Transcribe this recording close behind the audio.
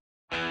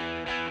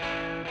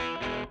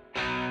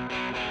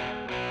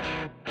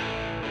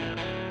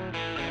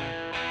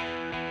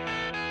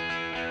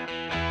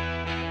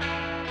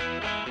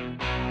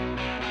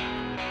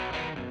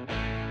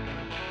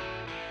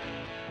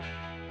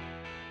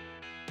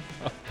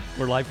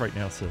We're live right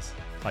now, sis.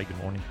 Hi, good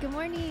morning. Good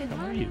morning.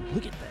 How are you?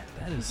 Look at that.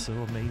 That is so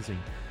amazing.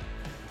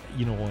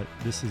 You know what?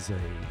 This is a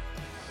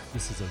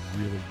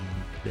really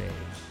unique day.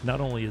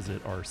 Not only is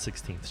it our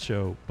 16th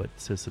show, but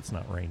sis, it's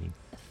not raining.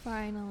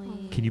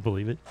 Finally. Can you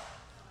believe it?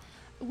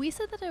 We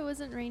said that it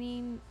wasn't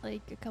raining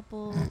like I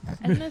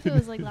don't know if it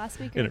was like last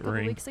week or And a it couple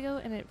rained. weeks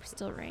ago, and it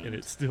still rained. And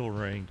it still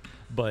rained.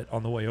 But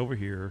on the way over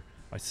here,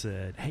 I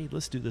said, hey,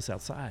 let's do this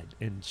outside.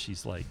 And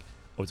she's like,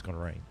 oh, it's going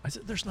to rain. I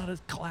said, there's not a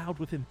cloud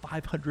within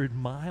 500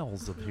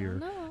 miles of here.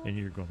 No. And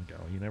you're going to go,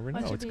 you never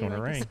Watch know. it It's be going to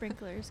like the rain.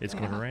 sprinklers It's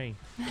going going to off. rain.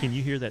 Can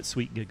you hear that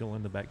sweet giggle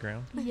in the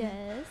background?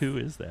 Yes. Who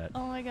is that?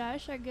 Oh my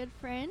gosh, our good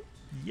friend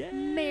Yay!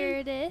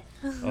 Meredith.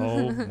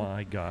 Oh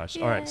my gosh.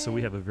 All right, so we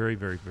Yay. have a very,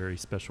 very, very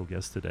special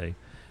guest today.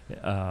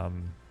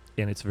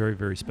 And it's very,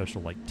 very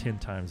special, like 10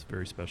 times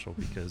very special,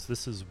 because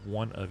this is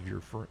one of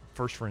your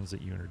first friends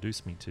that you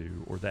introduced me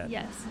to, or that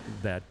Yes.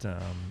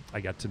 I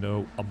got to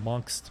know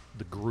amongst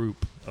the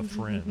group of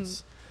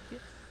friends.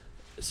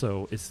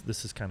 So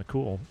this is kind of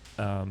cool.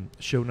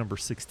 Show number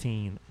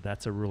 16,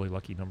 that's a really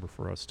lucky number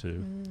for us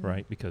too,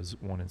 right? Because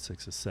 1 and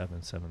 6 is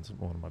 7. 7's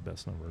one of my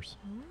best numbers.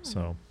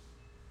 So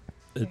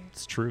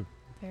it's true.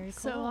 Very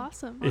cool. So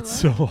awesome. It's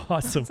so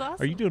awesome. That's awesome.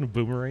 Are you doing a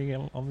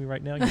boomerang on me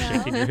right now? You're No.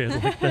 shaking your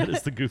head like that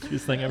is the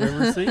goofiest thing I've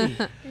ever seen.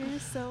 You're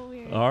so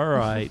weird. All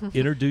right,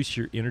 introduce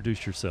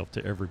yourself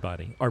to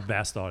everybody, our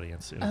vast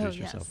audience. Introduce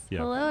yes. yourself. Yeah.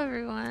 Hello,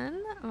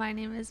 everyone. My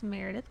name is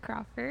Meredith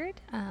Crawford,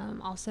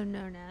 also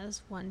known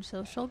as One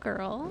Social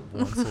Girl.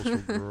 One social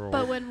girl.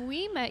 But when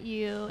we met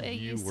you, it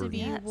You used were- to be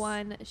Yes.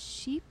 one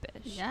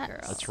sheepish Yes. girl.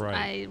 That's right.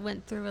 I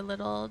went through a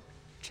little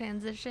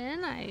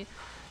transition.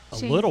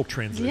 A little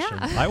transition.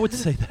 Yeah. I would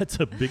say that's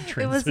a big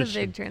transition. It was a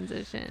big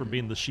transition. from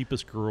being the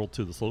sheepest girl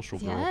to the social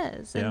girl.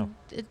 Yes, Yeah.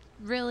 and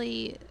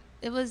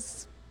it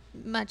was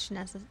much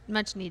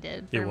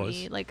needed for It was.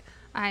 me.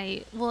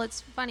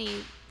 It's funny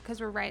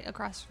because we're right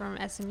across from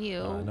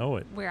SMU. I know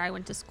it. Where I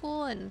went to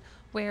school and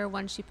where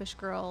One Sheepish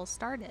Girl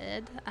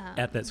started.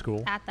 At that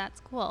school? At that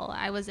school,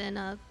 I was in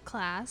a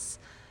class,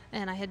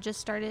 and I had just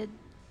started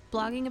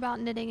blogging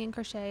about knitting and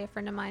crochet. A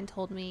friend of mine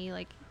told me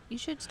you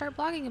should start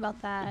blogging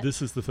about that.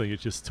 This is the thing. It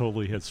just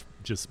totally has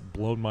just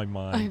blown my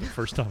mind the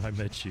first time I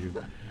met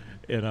you.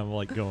 And I'm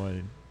like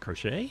going,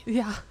 crochet?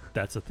 Yeah.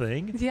 That's a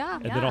thing? Yeah.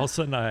 And then all of a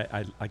sudden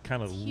I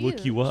kind of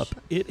look you up.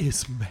 It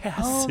is massive.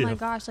 Oh my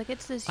gosh!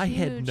 It's this. I Huge,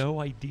 had no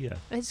idea.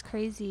 It's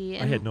crazy.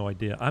 I had no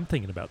idea. I'm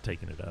thinking about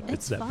taking it up.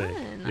 It's that fun.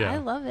 big. Yeah. I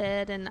love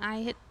it, and I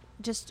had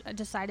just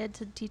decided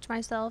to teach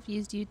myself,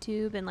 used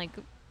YouTube, and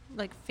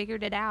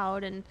figured it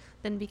out, and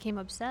then became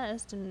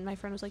obsessed. And my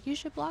friend was like, "You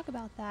should blog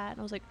about that," and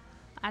I was like,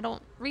 "I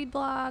don't read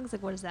blogs.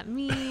 What does that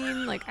mean?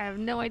 I have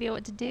no idea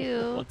what to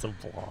do." What's a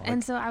blog?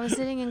 And so I was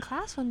sitting in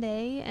class one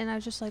day, and I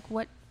was just like,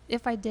 "What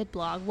if I did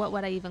blog? What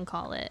would I even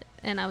call it?"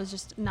 And I was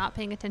just not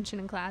paying attention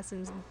in class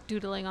and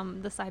doodling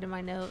on the side of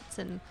my notes,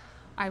 and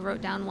I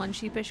wrote down One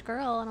Sheepish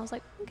Girl, and I was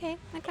like, "Okay,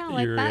 I kind of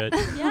like You're that."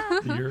 it.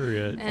 Yeah. You're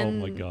it.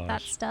 And oh my gosh.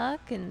 that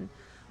stuck and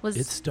was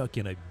It's stuck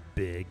in a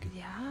big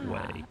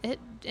way.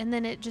 And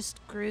then it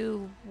just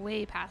grew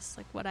way past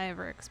what I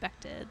ever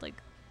expected,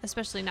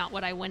 especially not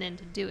what I went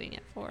into doing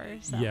it for.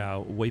 So. Yeah,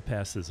 way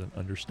past is an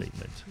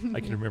understatement. I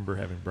can remember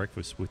having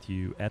breakfast with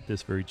you at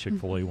this very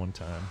Chick-fil-A one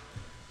time,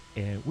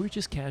 and we were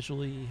just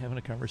casually having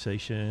a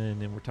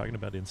conversation, and we're talking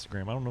about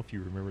Instagram. I don't know if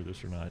you remember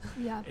this or not.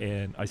 Yeah.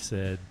 And I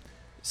said,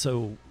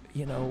 so,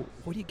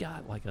 what do you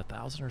got,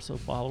 1,000 or so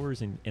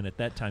followers? And at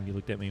that time, you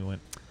looked at me and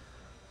went,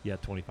 yeah,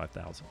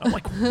 25,000. I'm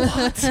like,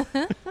 what?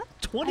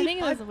 25? I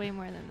think it was way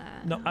more than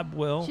that.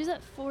 No, She's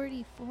at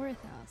 44,000.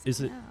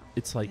 is it? now.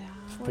 It's like Yeah.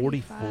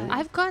 44. 45.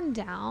 I've gone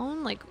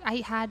down. I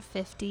had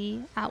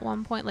 50 at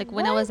one point.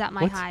 When I was at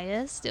my What?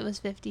 highest, it was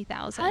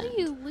 50,000. How do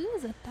you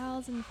lose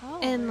 1,000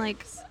 followers? And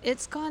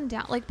it's gone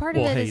down. Part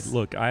Well, of it hey, is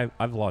look,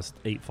 I've lost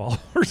 8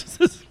 followers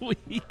this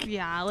week.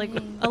 yeah,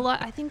 Dang. a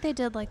lot. I think they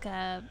did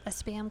a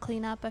spam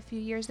cleanup a few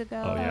years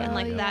ago, Oh, yeah. and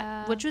Oh, that,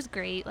 yeah. which was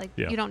great.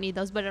 Yeah. You don't need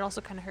those, but it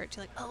also kind of hurts.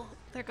 You're oh,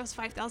 there goes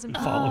 5,000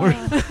 Followers.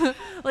 followers.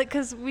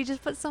 Because we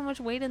just put so much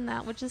weight in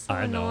that, which is so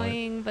I know it.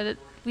 annoying. But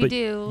we But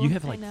do. You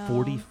have I know.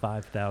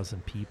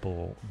 45,000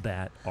 people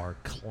that are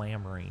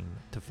clamoring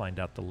to find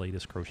out the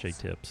latest crochet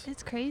tips.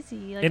 It's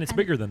crazy. And it's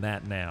bigger than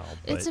that now.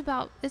 But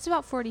It's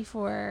about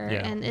 44.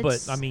 yeah, and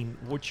it's. but I mean,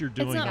 what you're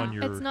doing it's not, on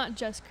your it's not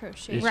just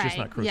crochet. it's just Right,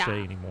 not crochet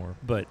yeah. anymore.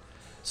 But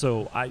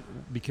so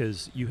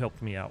because you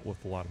helped me out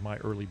with a lot of my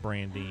early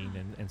branding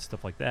and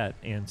stuff like that.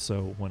 And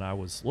so when I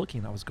was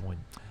looking, I was going,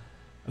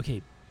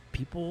 okay,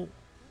 people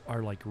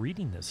are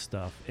reading this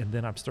stuff, and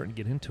then I'm starting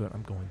to get into it.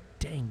 I'm going,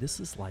 dang, this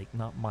is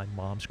not my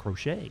mom's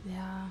crochet.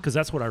 Yeah. Because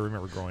that's what I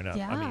remember growing up. I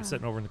Yeah. mean,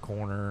 sitting over in the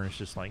corner, it's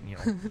just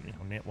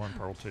knit one,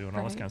 purl two, and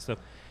all this Right. kind of stuff.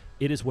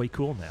 It is way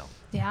cool now.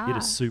 Yeah. It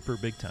is super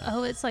big time.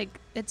 Oh,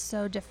 it's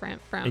so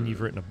different from. And you've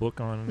written a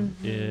book on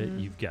it. Mhm.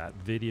 You've got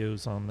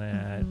videos on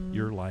that. Mhm.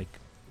 You're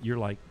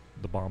like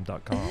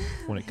thebomb.com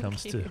when it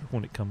comes Thank to you.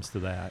 when it comes to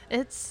that.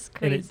 It's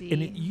And crazy.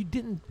 you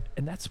didn't,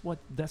 and that's what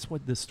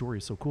this story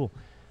is so cool.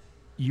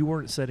 you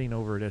weren't sitting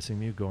over at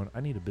SMU going,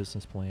 I need a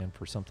business plan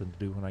for something to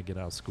do when I get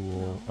out of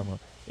school.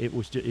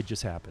 It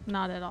just happened.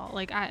 Not at all.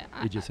 Like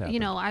It just happened. you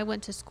know, I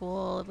went to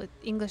school with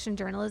English and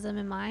journalism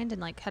in mind,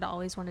 and like had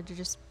always wanted to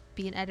just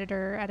be an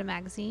editor at a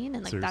magazine,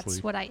 and like Seriously.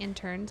 that's what I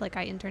interned. Like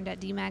I interned at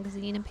D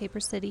Magazine and Paper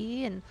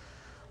City, and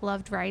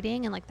loved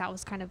writing, and like that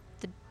was kind of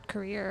the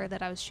career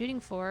that I was shooting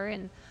for,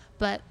 and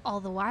but all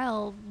the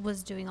while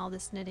was doing all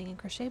this knitting and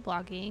crochet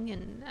blogging,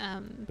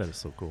 and That is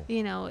so cool.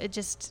 you know, it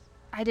just,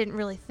 I didn't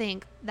really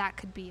think that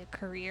could be a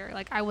career.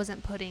 Like I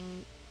wasn't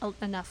putting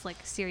enough like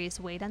serious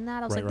weight on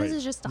that. I was Right, like, this right.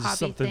 is just a This is hobby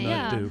something thing to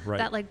Yeah. do, right?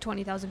 that like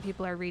 20,000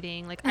 people are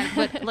reading. Like,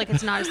 but like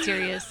it's not a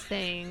serious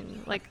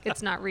thing. Like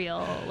it's not real.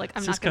 Like I'm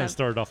It's not just kind gonna. of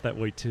started off that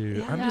way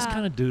too. I'm just Yeah.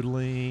 kind of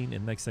doodling,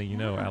 and next thing you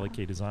know, Yeah. Alley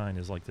K Design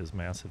is like this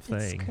massive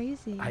It's thing.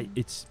 crazy.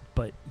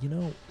 But you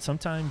know,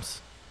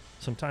 sometimes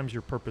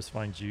your purpose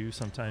finds you.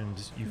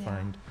 Sometimes you Yeah.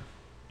 find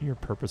your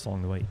purpose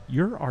along the way.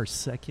 You're our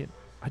second.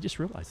 I just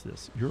realized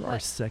this. You're our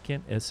What?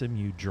 second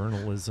SMU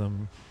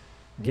journalism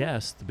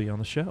guest to be on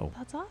the show.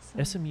 That's awesome.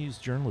 SMU's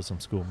journalism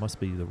school must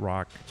be the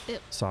rock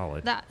It-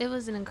 solid. That it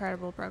was an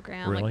incredible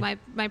program. Really? Like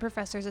my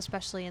professors,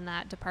 especially in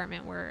that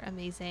department, were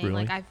amazing.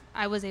 Really? Like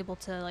I was able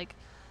to like,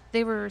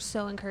 they were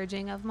so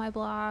encouraging of my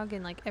blog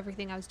and like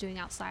everything I was doing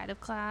outside of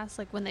class.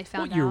 Like when they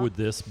found What year out. would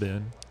this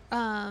been?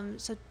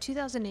 So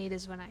 2008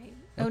 is when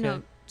oh Okay.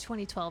 no,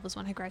 2012 is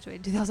when I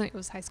graduated. 2008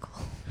 was high school.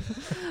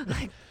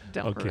 I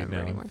don't Okay, remember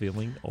now anymore. I'm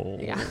feeling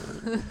old. Yeah.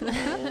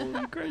 Oh,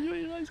 you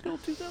graduated high school in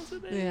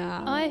 2008.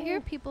 Yeah. Oh, I hear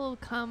people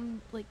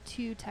come like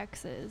to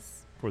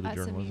Texas For the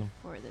SMU journalism.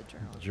 for the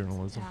journalism.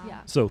 Journalism.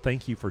 Yeah. So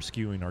thank you for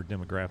skewing our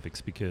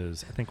demographics,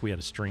 because I think we had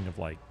a string of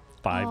like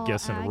 5 Oh,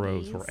 guests in a row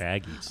Aggies. were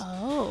Aggies,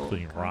 Oh.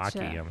 including Rocky.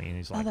 gotcha. I mean,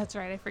 he's Oh, like, that's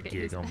right. I forget.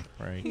 gig he's- 'em,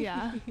 right?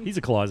 Yeah. He's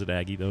a closet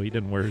Aggie, though. He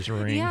doesn't wear his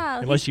ring. Yeah,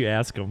 Unless you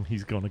ask him,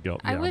 he's going to go.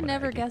 I "Yeah, I'm would an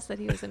never Aggie." guess that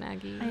he was an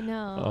Aggie. I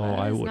know. Oh,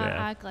 I Let's would not have.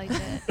 act like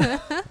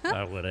it.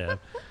 I would have.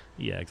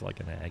 He acts like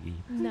an Aggie.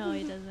 No,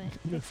 he doesn't.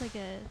 It's like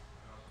a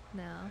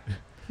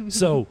no.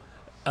 So,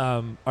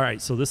 all right.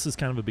 So this is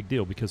kind of a big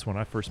deal, because when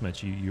I first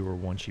met you, you were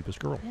one sheepish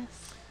girl.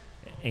 Yes.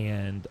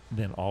 And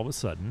then all of a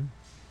sudden,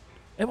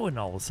 it wasn't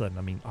all of a sudden.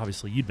 I mean,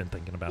 obviously you'd been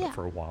thinking about Yeah. it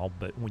for a while,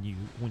 but when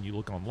you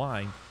look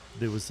online,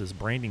 there was this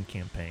branding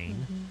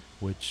campaign, Mhm.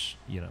 which,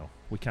 you know,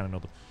 we kind of know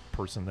the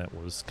person that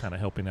was kind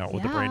of helping out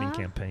with the branding Yeah.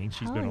 campaign.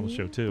 She's been on the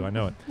show Holly. too. I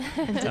know it.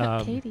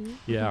 And Katie.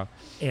 Yeah.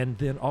 And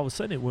then all of a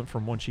sudden it went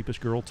from one sheepish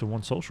girl to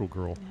one social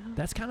girl. Yeah.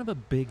 That's kind of a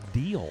big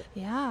deal.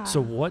 Yeah.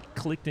 So what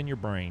clicked in your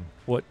brain?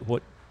 What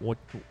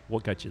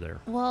got you there?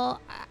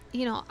 Well,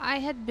 you know, I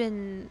had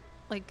been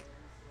like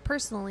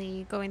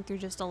personally going through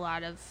just a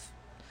lot of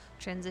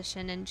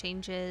transition and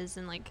changes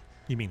and like,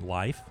 You mean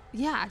life?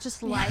 yeah,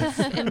 just life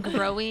and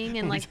growing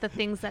and like the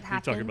things that We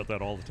happen. talk about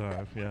that all the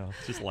time. Yeah.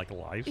 It's just like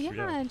life.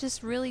 Yeah,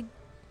 just really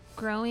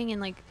growing and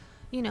like,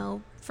 you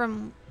know,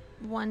 from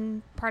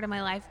one part of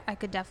my life I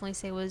could definitely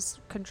say was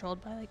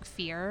controlled by like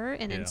fear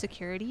and Yeah.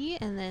 insecurity,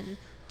 and then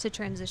to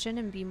transition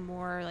and be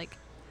more like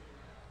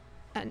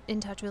in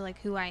touch with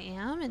like who I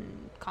am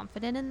and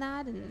confident in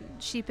that,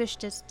 and sheepish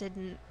just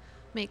didn't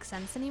make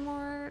sense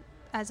anymore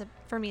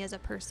for me as a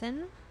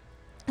person.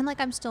 And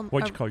like I'm still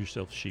Why'd you call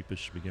yourself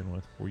sheepish to begin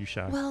with? Were you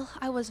shy? well,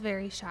 I was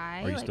very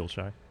shy. Are you like, still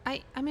shy?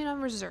 I mean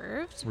I'm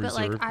reserved, but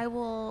like Reserved? I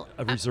will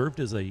Reserved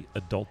is a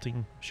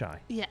adulting shy.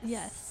 Yes.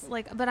 Yes.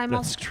 Like, but I'm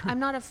That's also true. I'm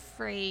not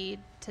afraid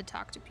to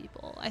talk to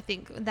people. I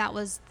think that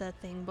was the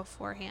thing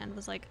beforehand,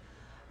 was like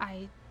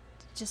I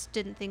just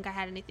didn't think I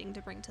had anything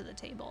to bring to the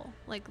table.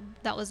 Like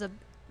that was a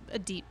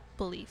deep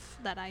belief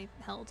that I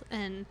held,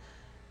 and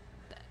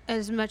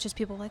as much as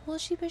people were like, well,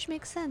 sheepish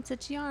makes sense,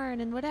 it's yarn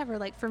and whatever,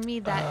 like for me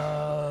that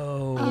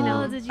Oh, You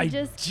know, did you I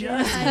just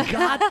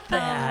got Oh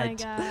that. my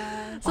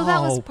god. So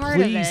that was part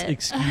of please it.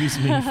 excuse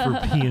me for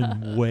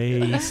being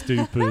way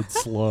stupid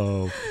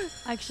slow.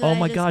 Actually, Oh I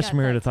my just gosh, got that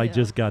Meredith, I too.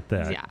 just got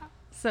that. yeah.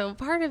 So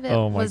part of it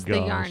Oh my was the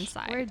yarn gosh.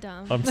 side. We're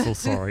dumb. I'm so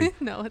sorry.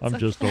 No, it's I'm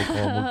just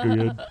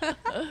Oklahoma kid.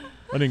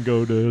 I didn't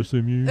go to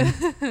SMU.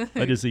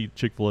 I just eat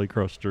Chick-fil-A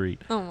across the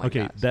street. oh my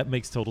Okay, gosh. that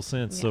makes total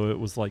sense. Yeah. So it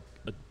was like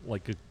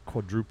a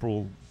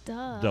quadruple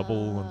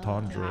double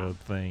entendre Yeah.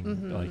 thing.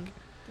 Mhm. Like,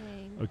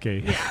 Dang.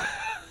 okay.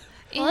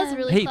 Well, that's And-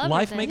 really Hey, clever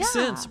life then. makes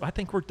Yeah. sense. I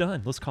think we're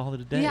done. Let's call it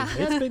a day. Yeah.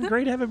 It's been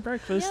great having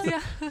breakfast.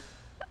 yeah.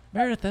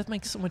 Meredith, that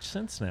makes so much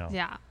sense now.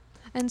 Yeah.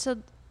 And so,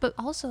 but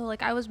also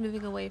like I was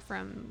moving away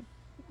from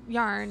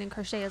yarn and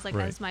crochet as like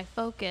Right. as my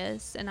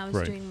focus, and I was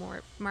Right. doing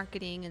more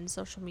marketing and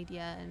social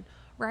media and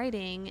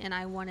writing, and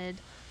I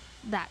wanted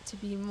that to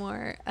be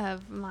more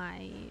of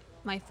my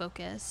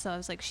focus. So I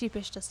was like,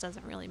 sheepish just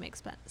doesn't really make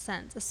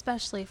sense,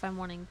 especially if I'm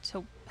wanting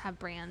to have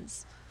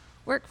brands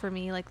work for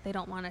me. Like they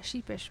don't want a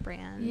sheepish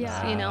brand,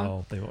 Yeah. you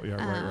know.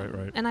 Wow.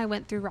 Right. And I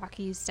went through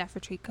Rocky's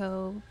Stafford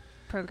Co.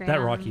 program.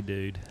 That Rocky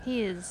dude.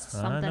 He is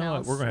something I know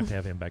else. it. We're gonna have to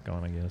have him back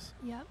on, I guess.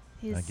 Yep.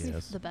 He's I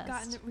guess. the best.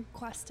 Gotten it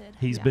requested.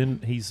 He's Yeah.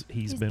 been he's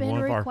been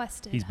one of our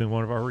requested. he's been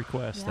one of our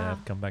requests to Yeah.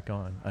 have come back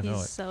on. I know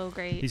He's it. so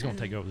great. He's gonna and-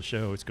 take over the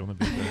show. It's gonna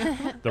be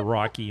the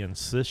Rocky and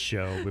Sis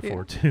show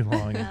before too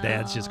long, and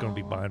Dad's just gonna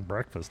be No. buying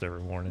breakfast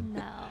every morning.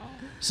 No.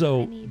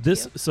 So need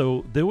this, you.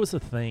 so there was a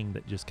thing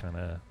that just kind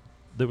of,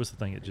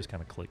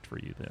 clicked for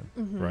you then,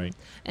 Mhm. right?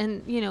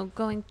 And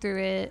going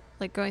through it,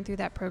 like going through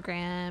that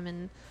program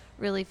and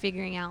really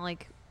figuring out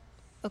like,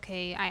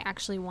 okay, I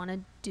actually want to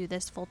do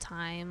this full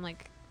time,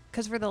 like,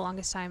 because for the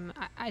longest time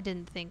I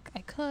didn't think I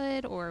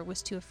could or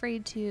was too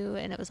afraid to,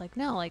 and it was like,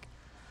 no, like,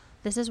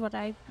 this is what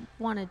I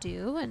want to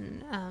do.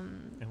 And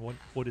And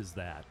what is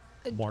that?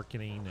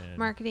 Marketing and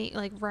marketing,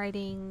 like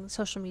writing,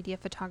 social media,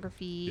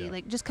 photography, Yeah.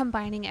 like just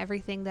combining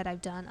everything that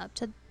I've done up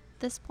to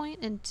this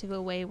point into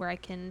a way where I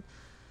can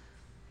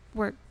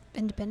work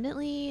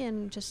independently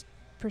and just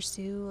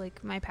pursue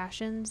like my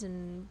passions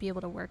and be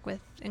able to work with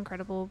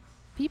incredible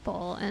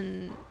people.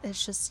 And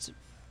it's just,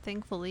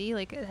 thankfully,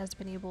 like, it has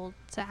been able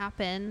to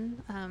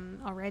happen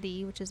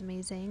already, which is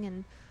amazing.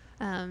 And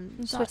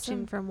That's switching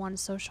awesome. from one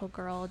social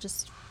girl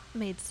just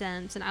made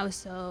sense, and I was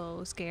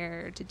so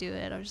scared to do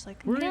it. I was just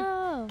like, Were you?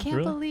 No. can't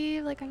Really?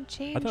 believe like I'm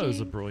changing. I thought it was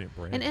a brilliant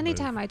brand. And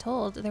anytime move. I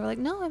told, they were like,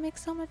 no, it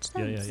makes so much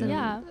Yeah, sense.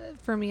 yeah, And yeah.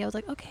 for me, I was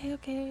like, okay,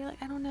 like,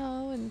 I don't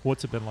know. And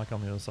What's it been like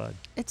on the other side?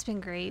 it's been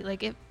great.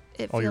 Like, it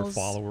All feels, your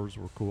followers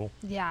were cool.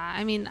 yeah.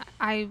 I mean,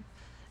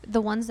 the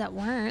ones that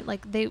weren't,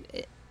 like,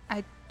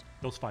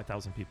 Those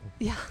 5,000 people.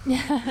 yeah.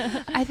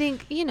 I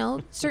think,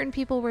 certain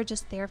people were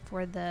just there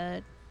for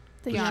the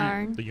The Yeah.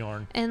 yarn. The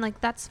yarn. and like,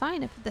 that's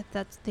fine if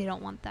that's, they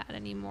don't want that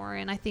anymore.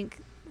 And I think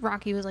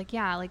Rocky was like,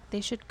 yeah, like,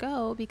 they should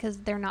go because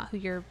they're not who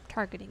you're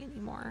targeting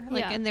anymore.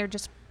 Like, Yeah. and they're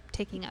just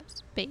taking up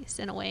space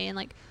in a way. And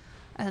like,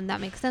 and that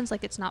makes sense.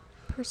 Like, it's not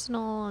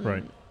personal, and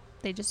Right.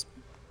 they just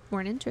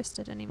weren't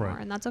interested anymore,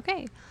 Right. and that's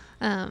okay.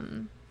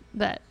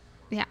 But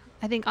yeah,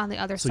 I think on the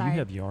other So side, you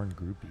have yarn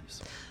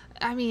groupies.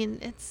 I mean,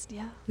 it's,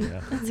 yeah,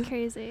 Yeah. That's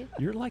crazy.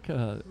 You're like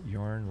a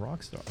yarn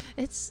rock star.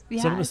 it's,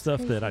 yeah. Some of the it's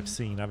stuff that I've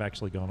crazy. seen, I've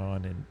actually gone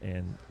on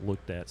and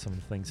looked at some of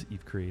the things that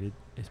you've created.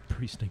 It's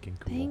pretty stinking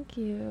cool. Thank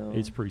you.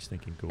 It's pretty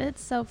stinking cool.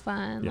 It's so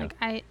fun. Yeah.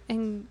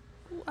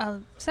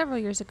 Like, several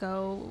years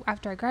ago,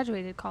 after I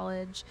graduated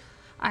college,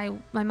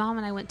 my mom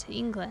and I went to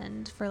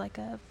England for like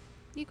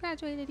you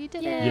graduated, you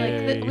did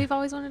it. Like, Yay. we've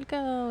always wanted to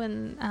go.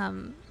 And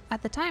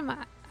at the time,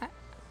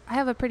 I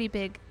have a pretty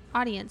big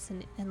audience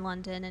in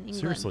London and England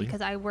Seriously? because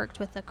I worked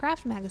with a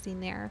craft magazine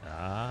there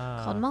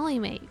Ah. called Molly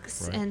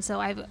Makes. Right. And so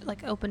I've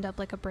like opened up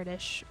like a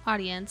British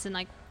audience, and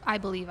like, I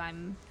believe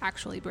I'm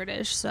actually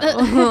British, so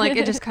like,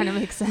 it just kind of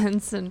makes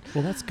sense. And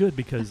Well, that's good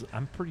because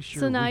I'm pretty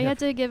sure. So now we you have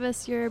to give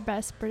us your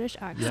best British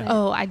accent.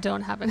 oh, I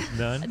don't have an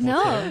none. No,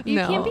 whatsoever? you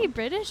can't No. be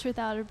British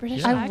without a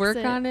British Yeah. accent. I work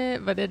on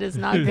it, but it is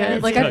not You good. gotta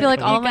Like, do I feel like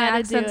it. all You my gotta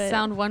do accents it.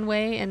 sound one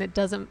way, and it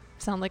doesn't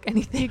sound like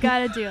anything. You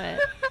gotta do it.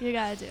 You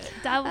gotta do it.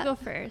 Dad will go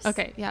first.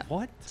 Okay, yeah.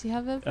 What? Do you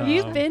have a? Um,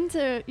 You've been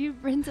to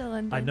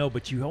London. I know,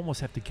 but you almost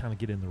have to kind of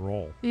get in the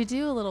role, You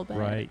do a little bit,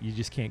 right? You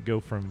just can't go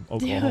from Do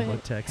Oklahoma,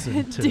 it.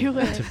 Texan to, Do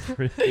it. to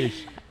British.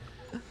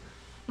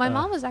 My Uh,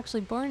 mom was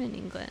actually born in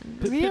England.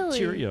 Pip, Really? pip,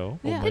 cheerio.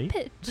 Yeah. Only. Pip,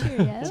 pip,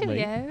 cheerio.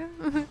 Cheerio.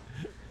 Cheerio.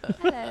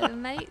 Hello,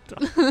 mate.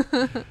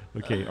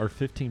 Okay, our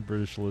 15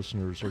 British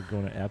listeners are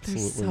going to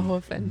absolutely so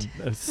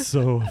offended.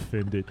 So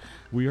offended.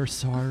 We are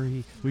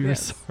sorry. We are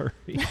Yes. sorry.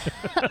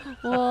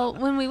 Well,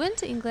 when we went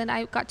to England,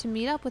 I got to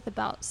meet up with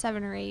about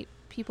 7 or 8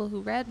 people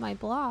who read my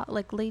blog,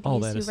 like ladies Oh,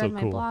 that who is read so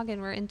my cool. blog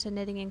and were into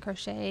knitting and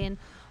crochet, and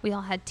we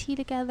all had tea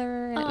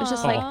together, and it was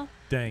just like, Aw.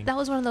 Dang. that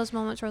was one of those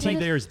moments where Tea like,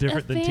 there is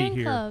different a than tea fan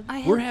here. club.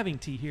 I We're had- having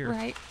tea here,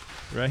 right?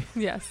 right?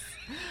 Yes,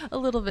 a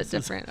little bit This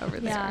is- different over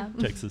Yeah.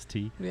 there. Texas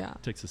tea. Yeah,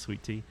 Texas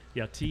sweet tea.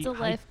 Yeah, tea. It's a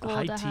life goal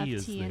high to tea have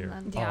is tea in there.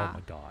 London. Yeah. Oh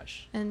my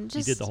gosh. and You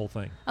just did the whole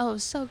thing. oh, it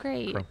was so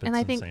great. Crumpets And I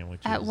and think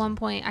sandwiches at one and-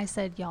 point I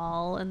said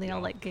y'all, and they all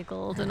Y'all. like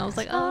giggled, and I was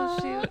like, oh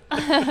shoot.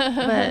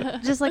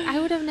 But just like, I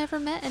would have never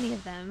met any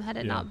of them had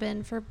it Yeah. not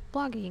been for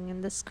blogging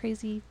and this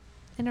crazy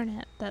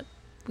internet that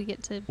we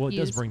get to Well, it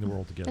use. does bring the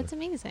world together. It's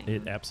amazing.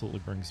 It absolutely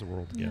brings the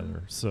world Yeah.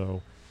 together.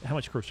 So, how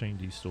much crocheting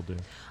do you still do?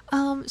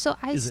 So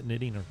Is it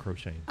knitting or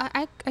crocheting?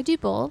 I do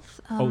both.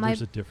 Oh, my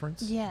there's a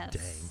difference? yes.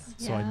 Dang.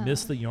 So I Yeah.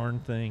 missed the yarn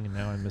thing, and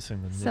now I'm missing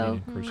the knitting So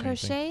and crocheting thing.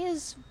 crochet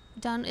is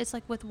done. It's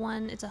like with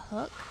one. It's a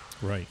hook,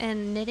 Right.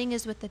 and knitting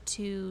is with the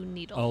 2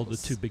 needles. Oh, the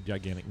 2 big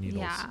gigantic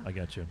needles. Yeah. I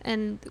got you.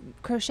 And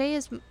crochet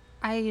is,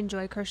 I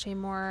enjoy crochet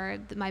more.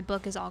 My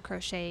book is all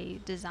crochet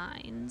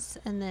designs.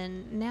 And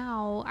then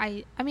now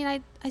I mean,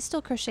 I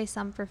still crochet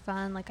some for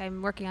fun. Like,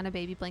 I'm working on a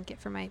baby blanket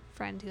for my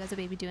friend who has a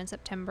baby due in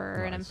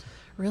September, and I'm Nice.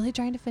 really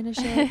trying to finish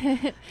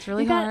it. It's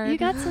really hard. You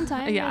got some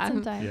time. You Yeah. got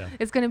some time. Yeah.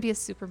 It's going to be a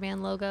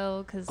Superman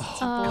logo because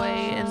it's a Oh, boy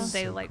and gosh.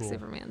 they So like cool.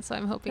 Superman. So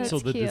I'm hoping That's So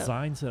it's the cute.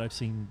 designs that I've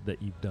seen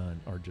that you've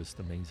done are just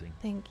amazing.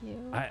 Thank you.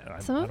 Some I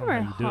of don't them know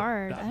are how you do it.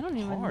 hard. I don't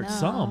even hard. know.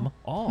 Some,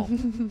 all.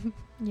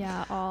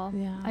 Yeah, all.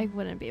 Yeah. I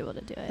wouldn't be able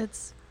to do it.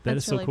 It's That that's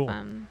is so really cool.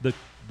 fun.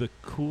 The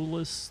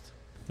coolest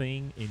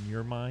thing in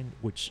your mind,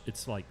 which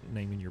it's like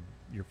naming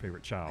your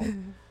favorite child.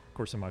 Of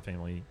course, in my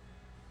family,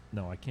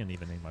 no, I can't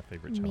even name my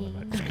favorite child. in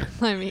my Me.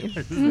 I mean,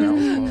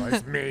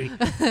 It's me.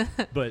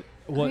 But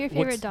what? I'm your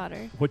favorite what's,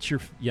 daughter. what's your?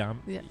 Yeah,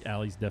 Yeah.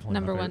 Allie's definitely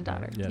Number my one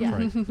favorite daughter. Yeah, Yeah.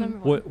 that's right. Number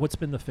one. What's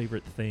been the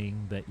favorite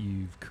thing that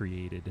you've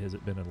created? Has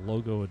it been a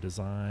logo, a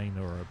design,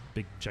 or a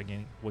big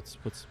gigantic? What's?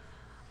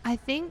 I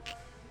think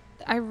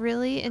I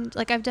really and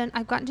like I've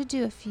gotten to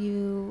do a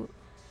few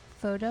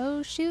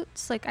photo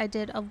shoots. Like I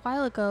did a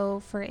while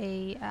ago for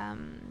a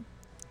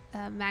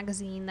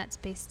magazine that's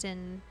based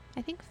in,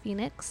 I think,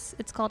 Phoenix.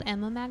 It's called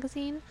Emma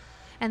Magazine,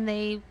 and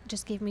they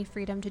just gave me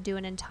freedom to do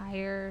an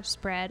entire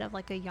spread of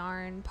like a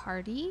yarn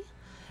party.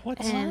 What?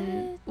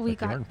 And we Like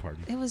got yarn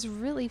party. it was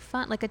really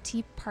fun, like a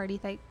tea party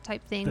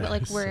type thing, That but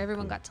like is where so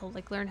everyone cool. got to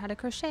like learn how to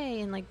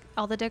crochet, and like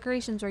all the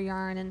decorations were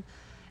yarn, and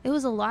it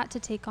was a lot to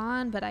take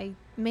on, but I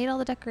made all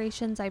the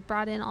decorations. I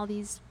brought in all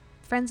these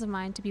friends of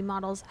mine to be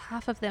models.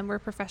 Half of them were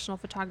professional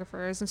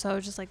photographers, and so I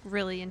was just like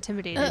really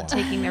intimidated Wow.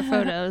 taking their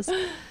photos,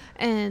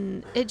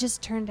 and it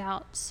just turned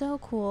out so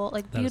cool,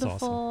 like That is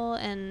beautiful,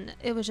 and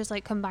it was just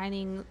like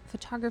combining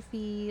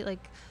photography,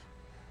 like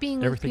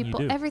being Everything you with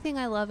people, do. everything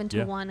I love into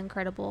Yeah. one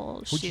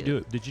incredible shoot. Would you do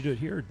it? Did you do it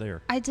here or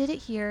there? I did it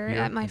here Here?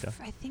 at my, Okay.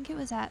 I think it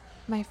was at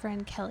my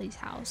friend Kelly's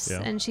house,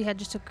 Yeah. and she had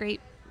just a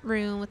great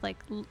room with like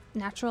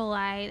natural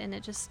light, and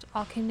it just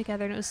all came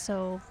together, and it was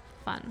so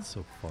fun.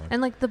 So fun.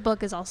 And like the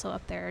book is also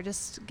up there,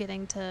 just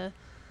getting to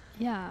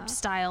Yeah.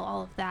 style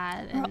all of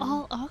that. We're and-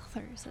 all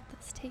authors at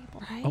this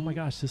table. right? Oh my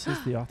gosh, this is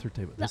the author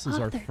table. The This is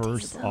our author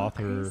first table.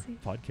 author Crazy.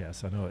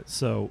 podcast. I know it.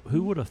 So,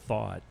 who would have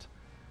thought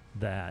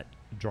that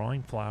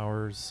drawing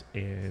flowers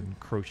and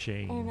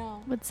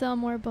crocheting? Would sell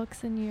more books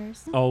than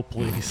yours. Oh,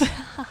 please.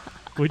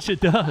 Which it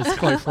does,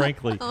 quite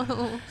frankly.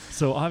 Oh.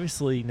 So,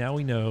 obviously, now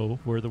we know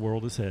where the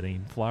world is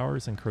heading.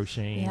 Flowers and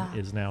crocheting Yeah.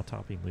 is now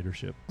topping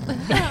leadership.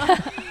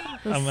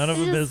 I'm out of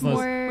a There's just business.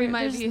 More, We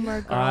might there's be-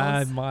 more girls.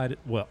 I might,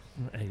 well,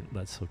 hey,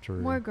 that's so true.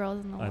 More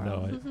girls in the I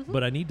world. know it.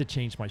 But I need to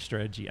change my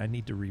strategy. I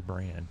need to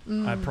rebrand.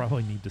 I Mm.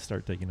 probably need to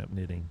start taking up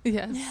knitting.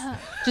 Yes. Yeah.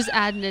 Just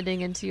add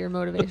knitting into your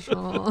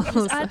motivational.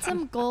 Just add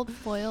some gold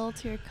foil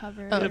to your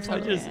cover. Oh, It's,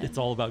 totally. it's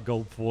all about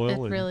gold foil It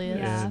and, really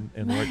is. and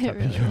the right It type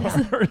really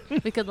of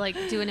yarn. We could like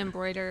do an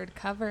embroidered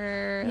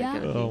cover. Yeah.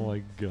 Like, it would Oh be-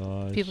 my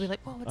gosh. People be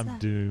like, "Whoa, what's I'm that?"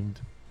 doomed.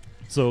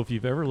 So if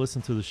you've ever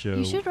listened to the show,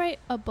 You should write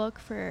a book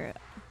for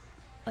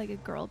like a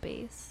girl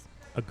base.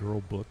 a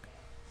girl book,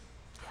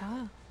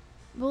 Yeah.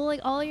 Well,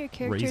 like all your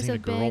characters Raising a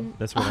have Girl, been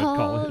that's what I'd all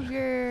call it. of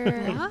your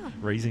Yeah.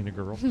 Raising a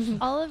Girl.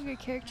 all of your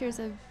characters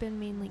have been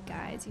mainly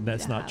guys. You need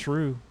That's to not have-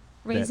 true.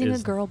 Raising That a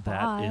is- girl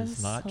boss. That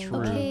is not so- true.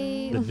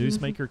 Okay. The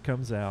newsmaker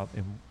comes out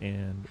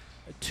and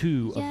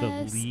two of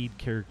Yes. the lead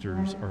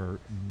characters are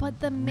But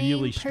the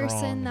really main strong.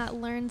 person that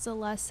learns a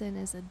lesson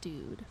is a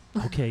dude.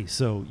 Okay,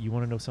 so you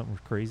want to know something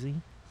crazy?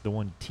 The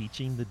one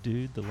teaching the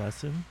dude the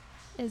lesson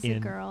Is in a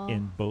girl.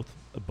 in both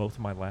of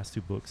my last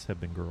two books have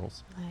been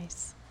girls.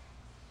 Nice.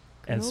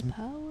 girl as m-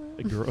 power.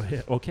 A girl.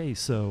 Okay,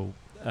 so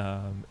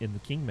in the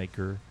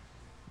Kingmaker,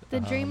 The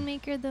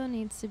Dreammaker though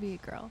needs to be a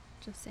girl.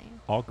 Just saying.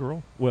 all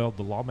girl. Well,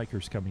 the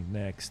Lawmaker's coming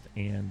next,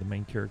 and the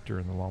main character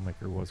in the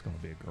Lawmaker was going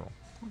to be a girl.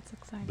 That's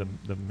exciting.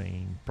 The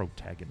main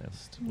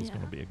protagonist was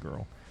going Yeah. to be a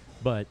girl,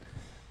 but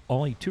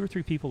only 2 or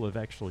 3 people have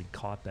actually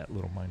caught that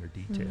little minor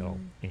detail,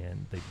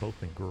 and they've both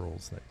been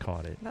girls that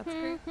caught it. That's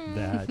great.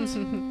 That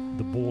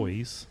the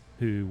boys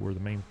who were the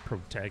main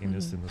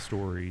protagonists Mhm. in the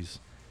stories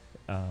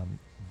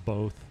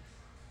both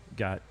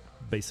got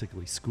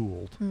basically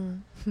schooled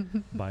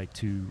by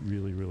 2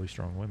 really, really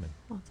strong women.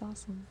 That's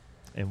awesome.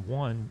 And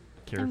one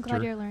I'm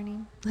glad character, you're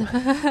learning.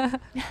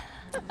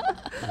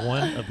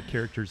 one of the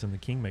characters in the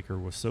Kingmaker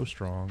was so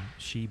strong,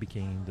 she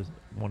became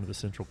one of the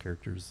central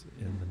characters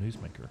in the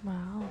Newsmaker.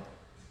 Wow.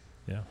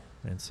 Yeah,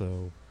 and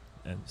so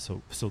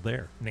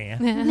there.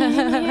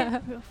 Nah.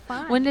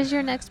 Fine. When does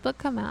your next book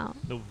come out?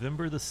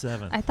 November the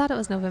 7th. I thought it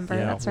was November.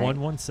 Yeah, That's right.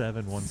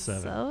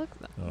 11717. So,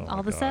 Oh all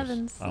my the gosh.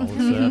 sevens. All the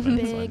sevens. I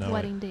Big know it.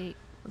 wedding date.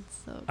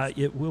 That's so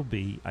It will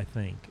be, I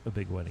think, a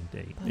big wedding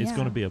date. Oh, It's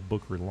going yeah. to be a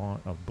book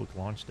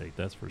launch date,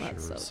 that's for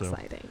That's sure. so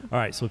exciting. all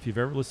right. So if you've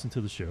ever listened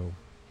to the show,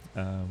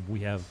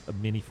 we have a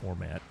mini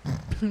format.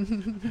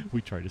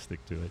 We try to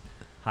stick to it.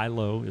 High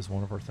low is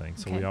one of our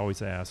things. So we Okay.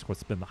 always ask,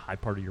 what's been the high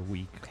part of your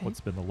week? Okay. What's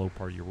been the low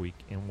part of your week?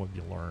 And what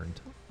you learned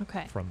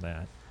Okay. from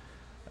that.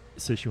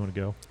 Sis, you want to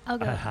go? I'll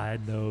go. I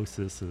know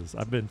Sis's.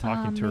 I've been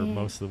talking Aw, to her man.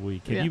 most of the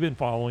week. Have Yeah. you been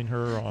following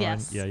her on?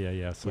 Yes. Yeah.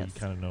 So you Yes.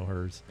 kind of know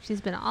hers. She's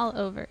been all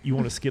over. You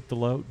want to skip the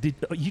low?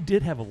 You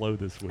did have a low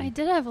this week. I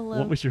did have a low.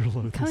 What was your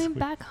low this Coming week?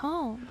 back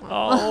home.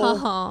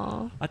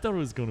 Oh, I thought it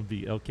was going to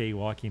be okay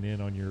walking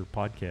in on your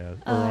podcast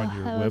or on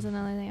your that was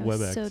another thing. I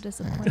was WebEx. so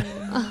disappointed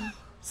in him.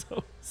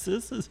 So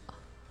Sis is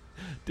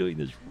doing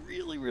this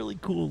really, really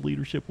cool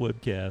leadership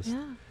webcast,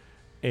 Yeah.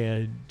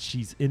 and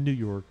she's in New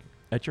York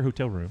at your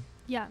hotel room.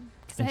 Yeah,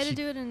 because I And had she-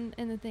 to do it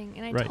in the thing,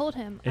 and I Right. told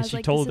him. And I was she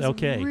like, told, this is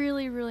okay,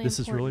 really, really This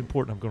important. is really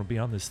important. I'm going to be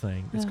on this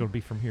thing. It's Yeah. going to be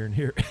from here and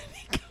here.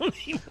 And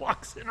he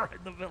walks in right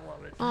in the middle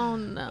of it. Oh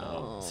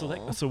no.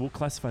 So we'll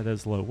classify that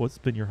as low. What's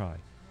been your high?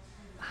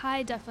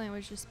 High definitely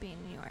was just being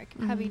in New York,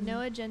 having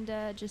no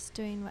agenda, just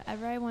doing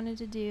whatever I wanted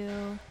to do.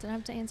 Didn't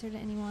have to answer to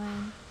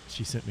anyone.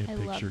 She sent me a I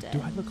picture. loved Do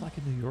it. I look like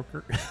a New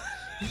Yorker?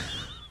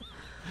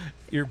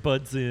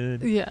 earbuds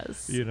in.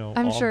 Yes. You know,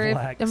 I'm all sure.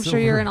 black, I'm sure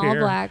you're in silver all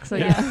hair. black. So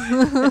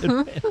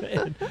Yeah.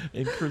 yeah.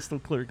 and crystal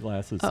clear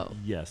glasses. Oh.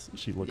 Yes,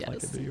 she looks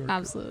like Yes. a New Yorker.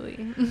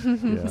 Absolutely.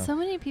 Yeah. So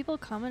many people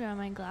commented on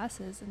my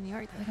glasses in New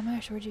York. They're like, oh my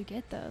gosh, where'd you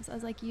get those? I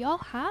was like, y'all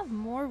have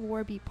more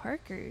Warby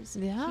Parkers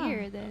Yeah.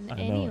 here than I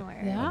know it.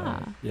 anywhere. Yeah. I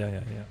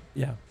know.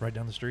 Yeah, right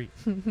down the street.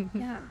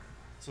 Yeah.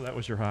 So that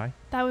was your high.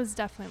 That was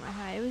definitely my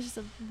high. It was just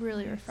a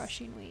really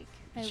refreshing week.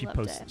 I She loved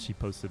posted. it. She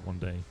posted one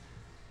day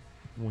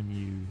when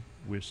you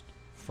wished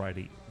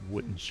Friday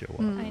wouldn't show up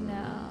I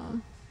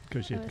know.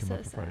 because you It had was to come so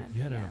up for Friday. sad.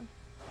 You had Yeah. an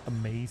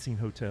amazing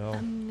hotel.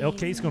 Amazing.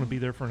 LK's going to be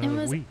there for It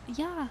another was, week.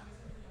 yeah,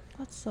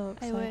 That's so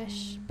I exciting.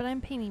 wish. But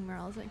I'm painting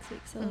murals next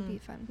week, so it'll be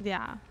fun.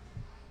 Yeah.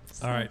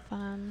 So All right.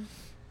 fun.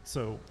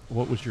 So,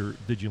 what was your?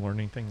 Did you learn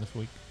anything this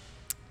week,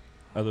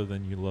 other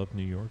than you love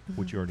New York,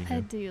 which you already I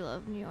knew? do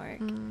love New York.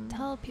 Mm.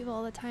 Tell people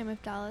all the time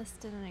if Dallas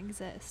didn't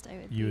exist, I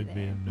would You be would there.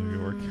 be in New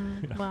York.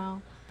 Mm,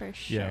 wow. For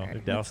sure. Yeah,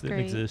 if Dallas That's didn't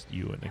great. exist,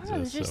 you wouldn't I don't know,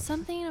 there's exist. just So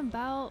something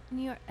about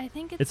New York. I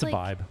think it's a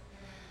like vibe.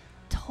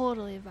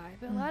 totally a vibe.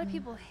 But a lot of Mhm.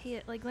 people hate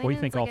it. Like, What do you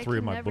think? Landon's All like, I three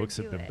of could my never books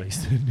have do been it.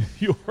 based in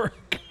New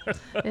York.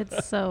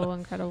 It's so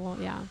incredible.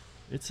 Yeah.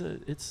 It's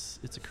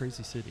a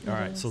crazy city. It All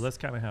right, so is. that's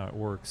kind of how it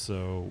works.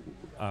 So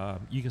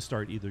you can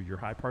start either your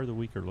high part of the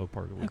week or low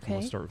part of the week. You want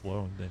Okay. to start with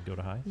low and then go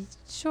to high.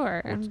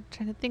 Sure. What's- I'm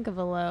trying to think of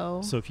a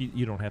low. So if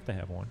you don't have to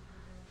have one,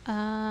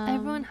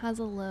 Everyone has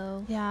a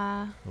low.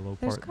 Yeah. the low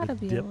There's part, gotta the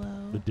be a dip,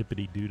 low. the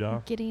dippity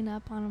doodah. Getting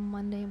up on a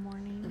Monday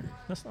morning.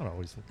 That's not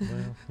always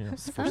well. For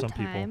some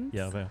people,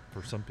 Sometimes.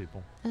 for some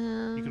people,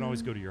 you can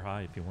always go to your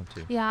high if you want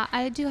to. Yeah,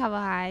 I do have a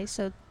high.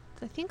 So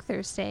I think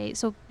Thursday.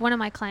 So one of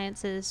my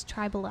clients is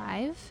Tribe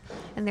Alive,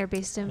 and they're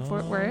based in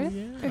Fort Oh, Worth.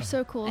 yeah. They're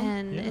so cool.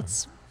 And Yeah.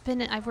 it's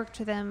been, I've worked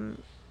for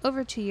them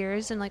over 2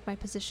 years, and like my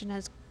position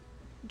has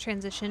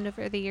transitioned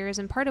over the years.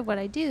 And part of what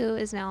I do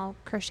is now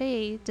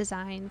crochet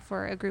design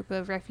for a group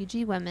of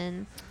refugee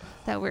women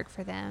that work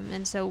for them.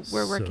 And so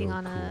we're working So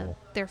on cool.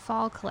 their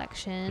fall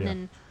collection. Yeah.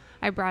 And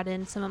I brought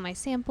in some of my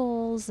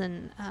samples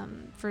and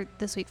for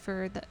this week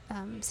for the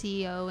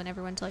CEO and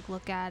everyone to like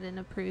look at and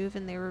approve,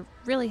 and they were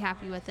really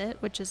happy with it,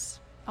 which is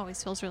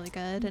always feels really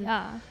good. And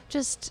yeah.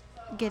 just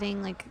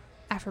getting like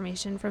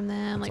affirmation from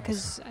them, That's like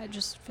because it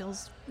just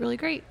feels really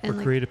great. And For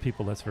like creative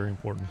people, that's very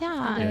important. yeah,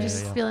 Yeah, and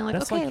just feeling like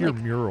that's okay, like your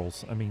like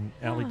murals. I mean,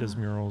 Allie does Yeah.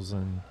 murals,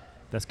 and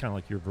that's kind of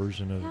like your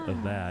version of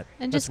Yeah. that.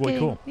 and That's just way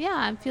getting, cool. yeah,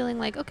 I'm feeling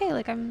like okay,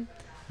 like I'm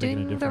Making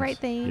a doing the right difference.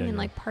 thing Yeah, and yeah.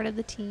 like part of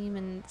the team,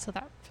 and so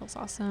that feels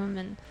awesome.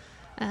 And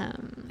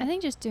I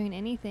think just doing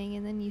anything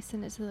and then you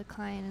send it to the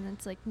client and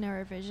it's like no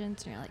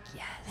revisions and you're like,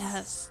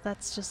 yes,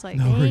 that's just like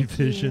No Thank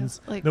you. revisions.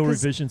 Like, No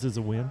 'cause- revisions is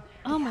a win.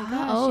 Oh my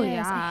gosh. oh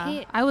yes, yeah, I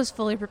hate I was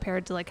fully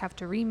prepared to like have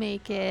to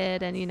remake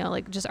it, and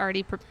like just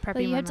already prepping.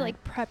 like you my have to mind.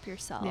 like prep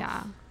yourself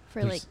yeah.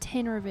 for There's- like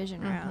 10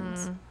 revision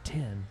rounds. Mhm.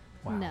 10.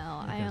 Wow. No,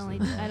 That I doesn't only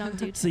even- I don't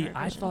do 10 See,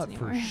 I revisions thought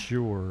anymore. for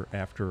sure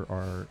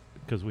after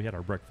because we had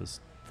our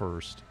breakfast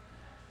first,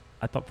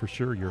 I thought for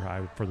sure your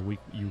high for the week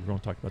you were going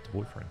to talk about the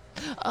boyfriend.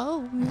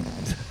 Oh,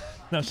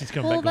 Now she's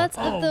coming Well, back that's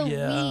going, of oh the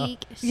yeah.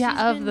 week. Yeah,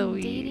 She's of been the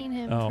week. dating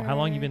him Oh, how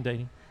long you for- been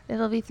dating?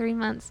 it'll be 3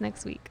 months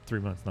next week. 3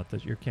 months. Not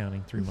that you're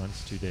counting. 3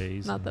 months, 2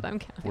 days. Not and that I'm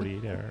counting.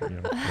 48 hours,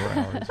 4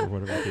 hours, or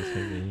whatever the case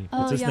may be. Oh,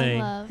 What's his young name?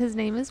 love. His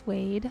name is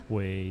Wade.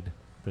 Wade.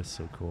 That's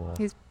so cool.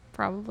 He's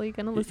probably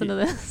gonna listen to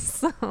this.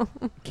 So.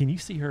 Can you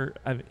see her?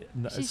 I mean,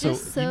 She's so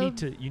just you so- need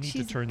to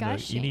she's turn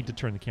you need to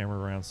turn the camera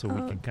around so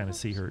we Oh, can kind of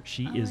see her.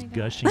 She Oh is my God.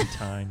 gushing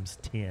times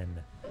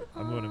 10.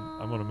 I'm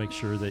gonna make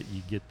sure that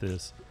you get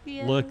this.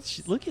 Look,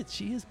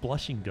 she is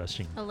blushing,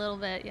 gushing. a little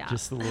bit, yeah.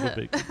 Just a little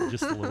bit,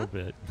 just a little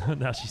bit.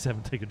 Now she's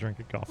having to take a drink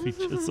of coffee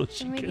just so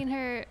she I'm making can.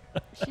 her.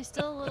 She's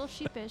still a little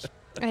sheepish.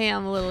 I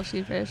am a little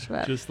sheepish,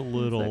 but Just a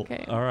little.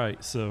 okay. All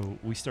right, so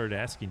we started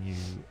asking you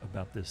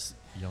about this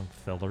young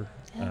feller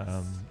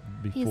Yes.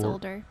 before He's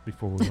older.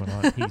 before we went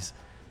on. He's,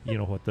 you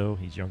know what though?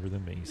 He's younger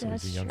than me, so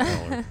That's he's a young true.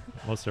 feller.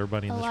 Most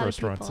everybody in A this lot of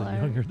restaurant's people are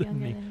younger than younger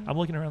me. than you. I'm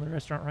looking around the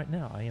restaurant right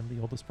now. I am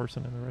the oldest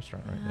person in the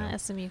restaurant right now.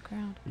 SMU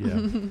crowd.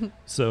 Yeah.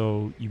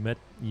 So you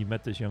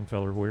met this young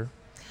feller where?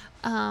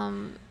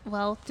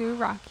 Well, through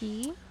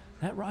Rocky,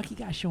 That Rocky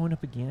guy showing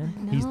up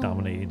again. I He's know.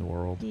 dominating the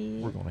world. He-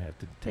 We're gonna have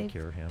to take they've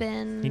care of him.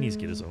 been He needs to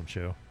get his own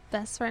show.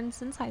 best friends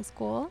since high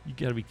school. You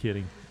gotta be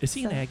kidding. Is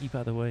he an So- Aggie,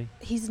 by the way?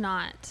 He's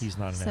not. He's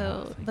not an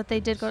So, Aggie. Thank but they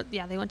did go. goodness.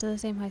 Yeah, they went to the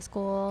same high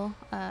school.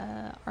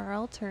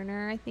 R.L.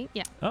 Turner, I think.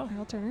 Yeah, Oh,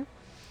 R.L. Turner.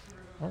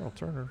 Earl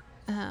Turner.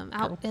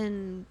 Out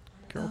in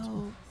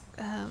Carrollton.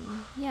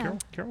 Yeah.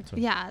 Carrollton.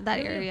 yeah, that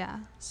Yeah, yeah.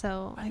 area.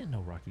 So I didn't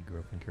know Rocky grew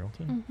up in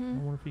Carrollton. I Mhm.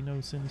 wonder if he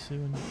knows Cindy Sue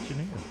and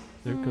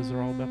Janelle. Because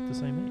they're all about the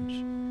same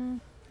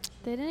age.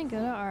 They didn't go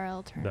to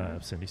R.L. Turner.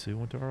 Cindy Sue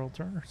went to Earl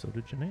Turner, so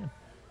did Janelle.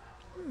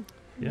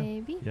 Yeah.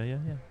 Maybe. Yeah.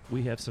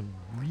 We have some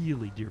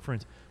really dear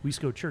friends. We used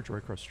to go to church right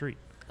across the street.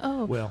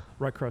 oh Well,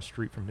 right across the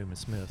street from Newman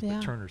Smith, Yeah.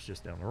 but Turner's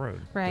just down the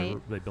road. Right.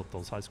 They built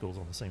those high schools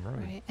on the same road.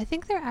 right. I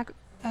think they're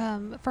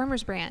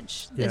Farmers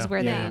Branch Yeah, is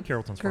where yeah, they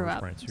Carrollton's grew Farmers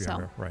up. Branch. Yeah,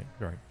 So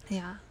right.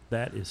 yeah.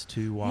 That is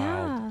too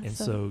wild. Yeah, and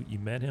so- so you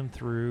met him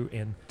through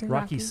Through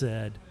Rocky Rocky.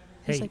 said,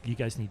 He's hey, like, you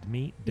guys need to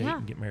meet, date, Yeah.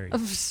 and get married.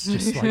 Just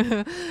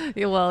like,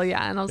 yeah, well,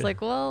 yeah. And I was Yeah.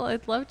 like, well,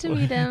 I'd love to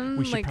meet him.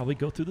 we should like, probably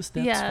go through the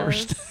steps yes,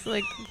 first.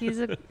 like he's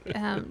a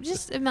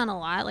just it meant a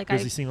lot. Like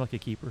Does he seem like a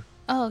keeper?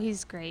 oh,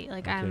 he's great.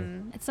 Like Okay.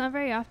 I'm It's not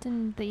very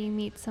often that you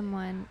meet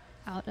someone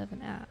out of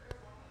an app.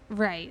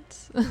 right.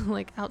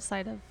 Like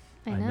outside of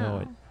I know.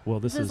 it. Well,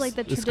 this This is like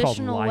the it's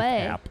traditional called Life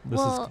way. app. This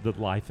Well, is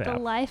the Life The app.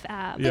 Life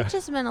app. Yeah. it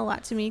just meant a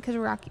lot to me because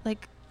Rocky,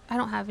 like I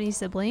don't have any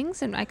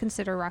siblings, and I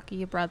consider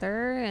Rocky a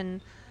brother,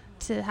 and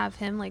to have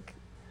him like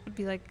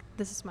be like,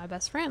 this is my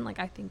best friend. Like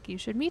I think you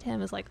should meet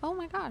him. Is like, oh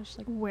my gosh,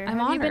 like Where I'm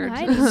have you been honored.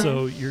 hiding then?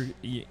 So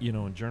you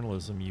know, in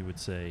journalism, you would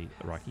say,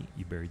 Rocky,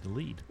 you buried the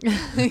lead.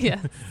 yeah.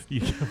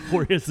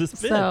 Where has this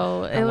been? So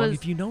How it long was,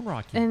 have you known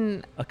Rocky?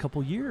 and A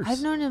couple years.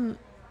 I've known him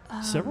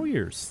Several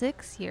years.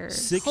 6 years.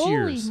 6 Holy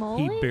years.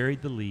 moly. He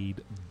buried the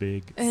lead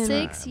big And-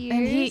 6 time. years.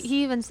 And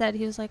he even said,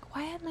 he was like,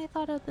 why hadn't I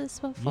thought of this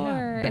before?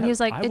 Yeah, and he was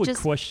like, I it would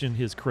just, question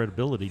his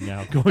credibility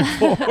now going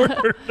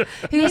forward.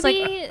 he was like,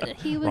 Maybe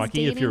he was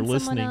Rocky, if dating you're someone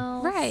listening.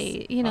 else.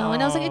 right, you know,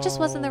 and I was like, it just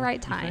wasn't the Oh,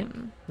 right you think?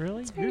 time.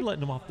 Really? It's You're very-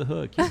 letting him off the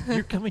hook.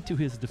 You're coming to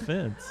his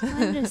defense.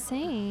 I'm just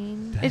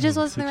saying. It just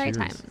Dang, wasn't the right 6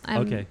 time. years.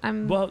 I'm, Okay.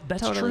 I'm Well,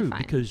 that's totally true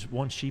fine. because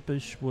one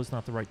sheepish was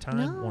not the right time.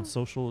 No. One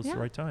social is Yeah. the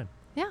right time.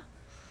 Yeah.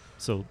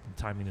 So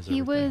timing is He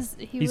everything. was.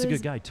 He's a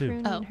good guy, too.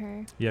 pruning Oh.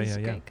 her. Yeah, he's yeah, a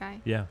yeah. great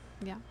guy. Yeah.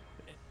 Yeah.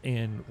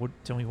 And what?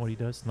 Tell me what he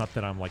does. Not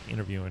that I'm like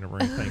interviewing him or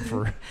anything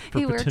for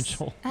He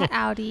potential. works at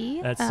Audi,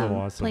 That's so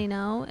awesome.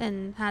 Plano,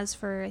 and has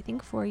for I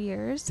think 4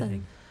 years, and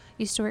Dang.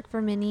 used to work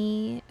for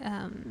Mini,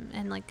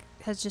 and like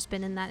has just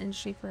been in that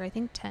industry for I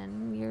think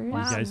 10 years.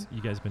 Wow.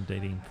 You guys been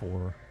dating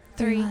for?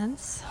 3 3.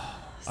 months.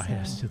 I So-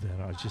 asked you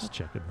that. I was just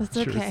checking. That's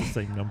Make sure okay. it's the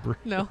same number.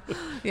 No.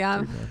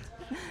 Yeah. 3 months.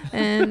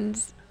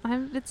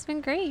 And it's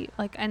been great.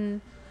 Like, and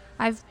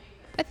I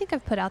think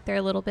I've put out there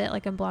a little bit,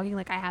 like I'm blogging,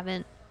 like I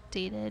haven't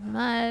dated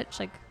much,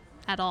 like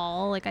at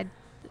all. Like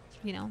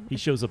you know, He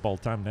shows up all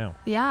the time now.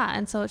 yeah.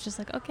 And so it's just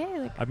like, okay,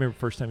 like, I remember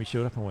first time he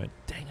showed up, I went,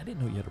 "Dang, I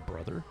didn't know you had a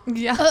brother."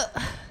 yeah.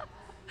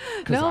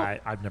 Because No.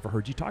 I've never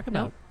heard you talk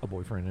about a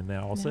boyfriend, and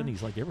now all of a sudden No.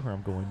 he's like everywhere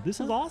I'm going. This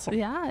is awesome.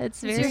 Yeah.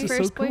 It's Is very, your This is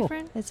first so cool.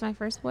 boyfriend? it's my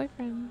first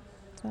boyfriend.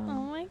 So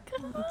Oh my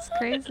god. it's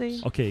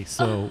crazy. Okay,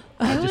 so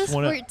I I just was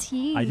want to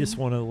 14. I just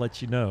want to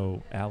let you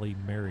know, Allie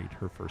married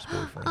her first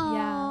boyfriend.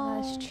 Yeah,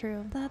 Oh, that's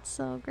true. That's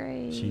so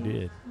great. She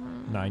did.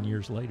 Mm. 9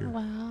 years later.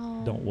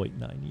 Wow. Don't wait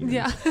 9 years.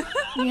 Yeah.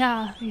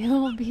 Yeah,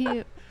 you'll be.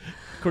 Of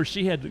course,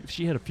 she had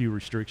a few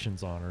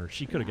restrictions on her.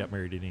 She could have got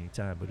married at any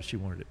time, but if she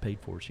wanted it paid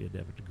for, she had to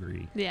have a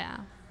degree. Yeah.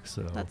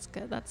 So That's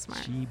good. That's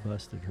smart. she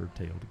busted her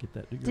tail to get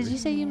that degree. Did you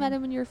say you Yeah. met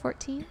him when you were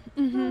 14?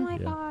 Oh Mhm. my Yeah,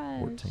 gosh.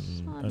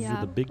 14 Oh, under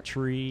Yeah. the big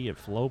tree at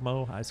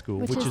Flomo High School,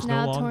 Which, which is is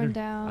now no longer torn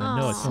down. I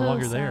know it's no So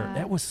longer there. sad.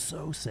 That was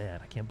so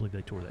sad. I can't believe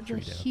they tore that It's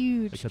tree a down.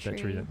 huge They cut that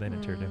tree down. They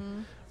didn't tear it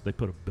down. They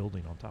put a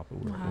building on top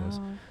of where it was.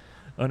 Wow.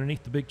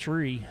 Underneath the big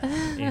tree.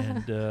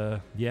 And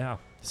yeah,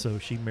 so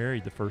she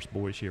married the first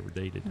boy she ever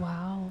dated.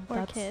 Wow. Or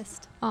That's,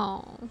 kissed.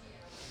 oh.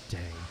 Dang,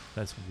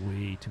 that's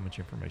way too much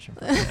information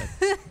for that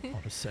on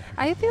a Saturday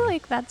I feel morning.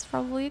 like that's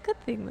probably a good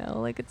thing though.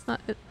 Like it's not.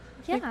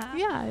 Yeah. Like,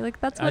 yeah. Like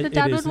that's what a It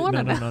dad is- would want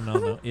to know.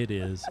 No. It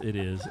is. It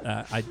is.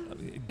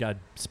 God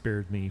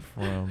spared me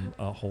from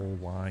a whole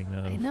line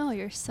of. I know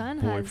your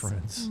son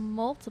boyfriends. has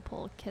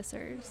multiple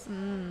kissers.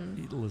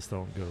 Mm. Let's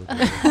don't go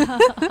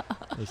there.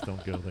 Let's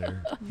don't go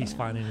there. He's No.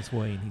 finding his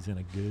way, and he's in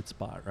a good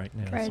spot right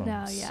now. Right so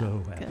now, I'm yeah.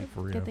 so happy Good.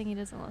 for Good him. thing he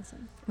doesn't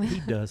listen. He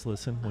does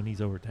listen when he's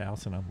over at the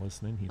house, and I'm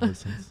listening. He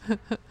listens.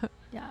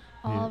 Yeah.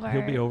 All of our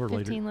he'll be over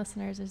later. 15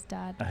 listeners is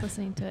dad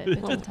listening to it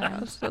Oh 15 my gosh,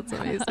 times. that's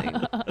amazing.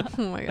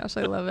 Oh my gosh,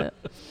 I love it.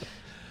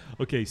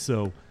 Okay,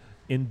 so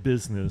in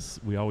business,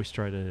 we always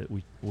try to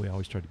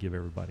give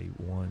everybody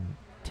one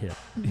tip.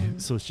 Mhm.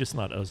 So it's just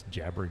not us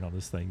jabbering on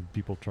this thing.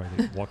 People try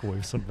to walk away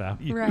with some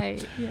value.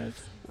 Right. Yes.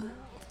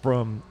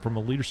 From a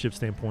leadership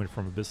standpoint,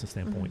 from a business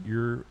standpoint,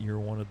 Mhm. you're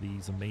one of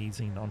these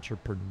amazing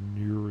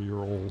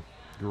entrepreneurial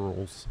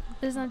girls.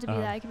 It doesn't have to be Um,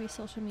 that. It could be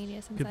social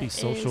media. Since Could be that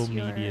social is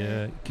your-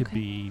 media, it could Okay.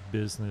 be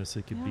business,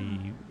 it could Yeah.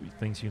 be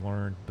things you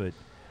learned, but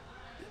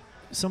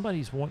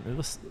somebody's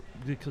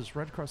because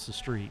right across the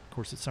street, of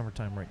course it's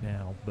summertime right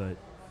now, but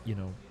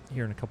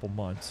here in a couple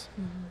months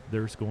Mhm.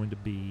 there's going to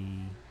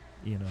be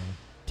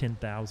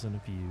 10,000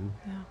 of you.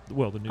 Yeah.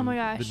 Well, the new Oh my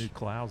gosh. the new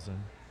class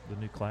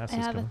I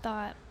is have a coming.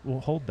 thought. Well,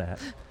 hold that.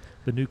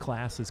 The new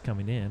class is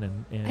coming in,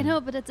 and I know,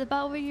 but it's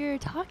about what you're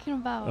talking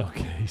about.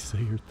 Okay, say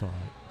your thought.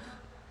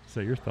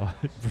 Say your thought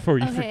before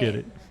you forget Okay.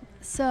 it.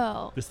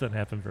 So. This doesn't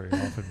happen very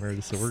often,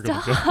 Meredith. So we're going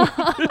to go.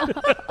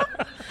 Stop.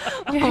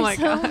 You're Oh my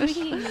so gosh.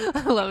 mean.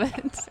 I love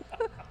it.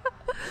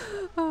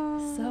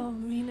 So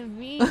mean of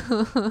me.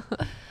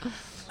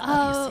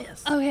 love you,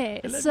 sis.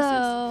 Okay, I love you,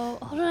 so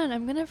hold on,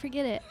 I'm gonna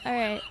forget it. All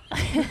right.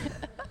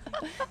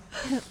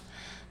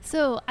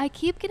 So I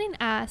keep getting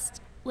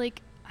asked,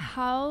 like,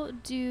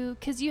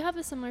 because you have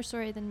a similar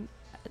story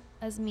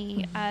as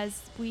me, Mhm.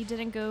 as we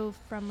didn't go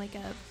from like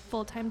a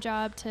full-time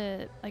job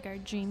to like our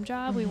dream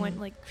job. We went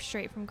Mhm. like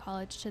straight from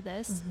college to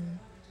this. Mhm.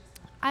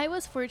 I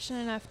was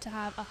fortunate enough to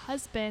have a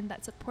husband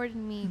that supported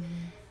me Mhm.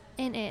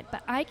 in it,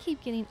 but I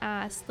keep getting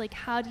asked, like,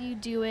 how do you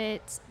do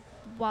it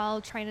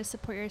while trying to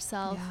support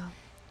yourself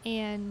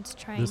and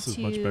trying This to... is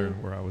much better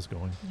than where I was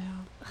going.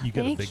 Yeah. You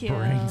got a Thank big you.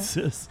 brain,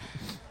 sis.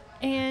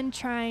 And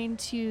trying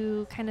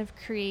to kind of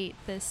create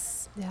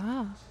this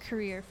Yeah.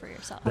 career for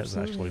yourself. That's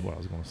Absolutely. actually what I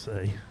was going to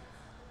say.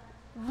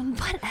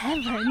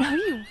 Whatever. No,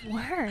 you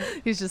weren't.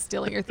 He's just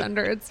stealing your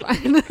thunder. It's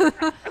fine.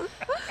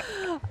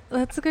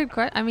 That's a good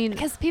question. I mean,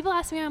 Because people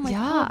ask me, I'm like,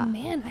 Yeah. oh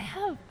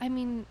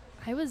man,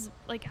 I was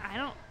like,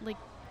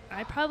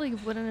 I probably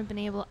wouldn't have been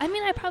able. I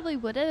mean, I probably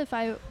would have if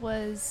I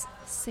was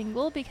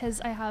single, because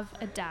I have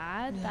a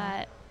dad Yeah.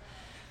 that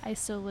I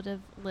still would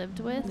have lived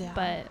with. Yeah.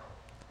 But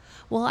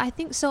well, I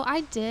think so.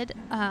 I did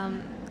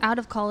out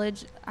of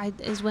college.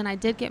 Is when I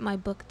did get my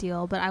book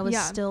deal, but I was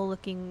Yeah. still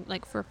looking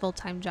like for a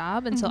full-time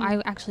job, and so Mhm.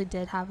 I actually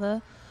did have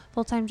a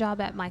full-time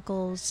job at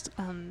Michael's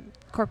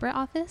corporate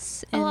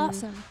office in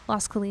awesome.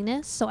 Las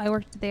Colinas. So I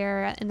worked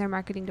there in their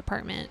marketing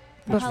department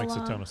Which How makes a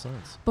long? ton of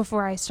sense.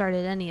 before I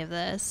started any of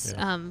this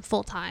Yeah.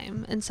 full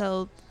time, and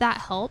so that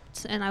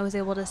helped, and I was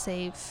able to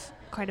save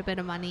quite a bit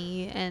of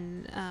money,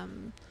 and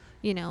and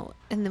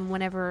then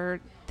whenever,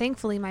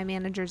 thankfully, my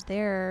managers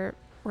there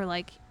were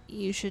like,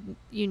 you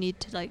need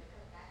to like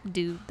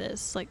do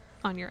this like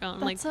on your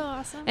own, That's like, so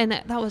awesome. and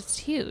that was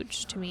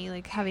huge to me,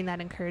 like having that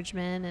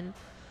encouragement, and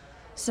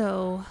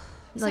so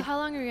So like how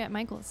long were you at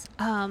Michael's?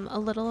 a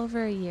little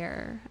over a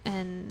year,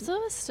 and So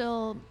it was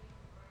still,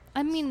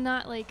 I mean,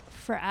 not like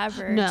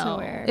forever. To no,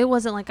 where, it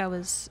wasn't like I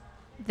was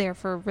there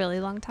for a really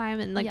long time,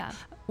 and like yeah.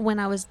 when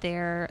I was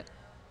there,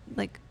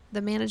 like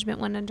the management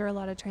went under a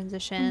lot of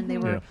transition. They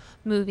Mhm. were Yeah.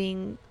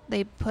 moving,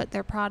 they put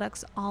their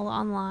products all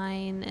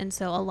online, and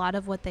so a lot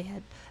of what they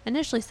had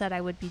initially said I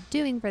would be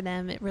doing for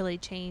them, it really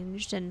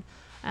changed, and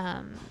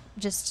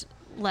just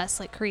less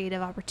like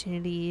creative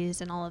opportunities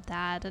and all of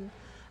that. And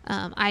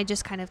I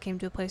just kind of came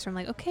to a place where I'm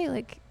like, okay,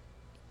 like,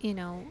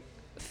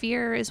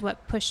 fear is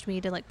what pushed me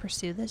to like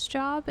pursue this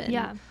job, and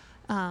Yeah.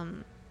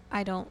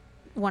 I don't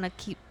want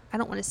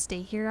to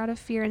stay here out of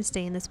fear and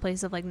stay in this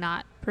place of like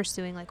not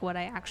pursuing like what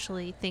I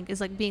actually think is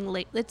like being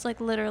laid. It's like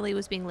literally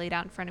was being laid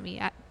out in front of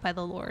me by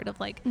the Lord of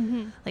like,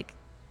 Mm-hmm. like,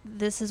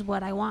 this is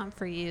what I want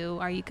for you.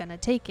 Are you going to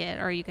take it?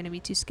 Or are you going to be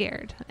too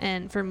scared?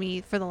 And for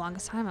me, for the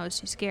longest time, I was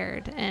too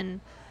scared.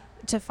 And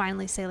to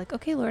finally say like,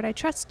 okay, Lord, I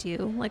trust you.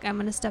 Like, I'm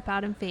going to step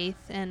out in faith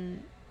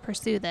and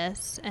pursue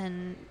this.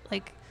 And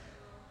like,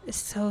 it's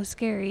so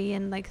scary.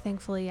 And like,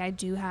 thankfully I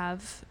do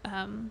have,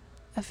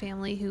 a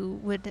family who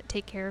would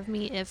take care of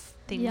me if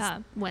things Yeah.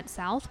 went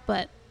south,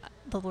 but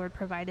the Lord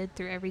provided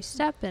through every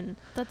step. And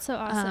That's so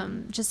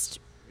awesome. just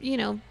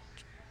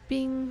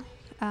being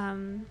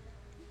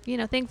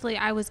thankfully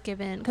I was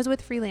given, because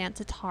with freelance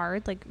it's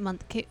hard, like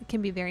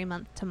can be very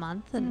month to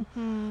month, and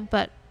Mhm.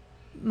 but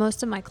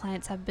most of my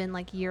clients have been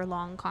like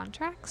year-long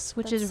contracts,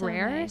 which That's is so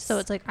rare. nice. So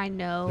it's like I That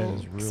know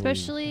is really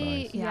Especially,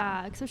 nice.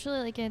 yeah, especially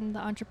like in the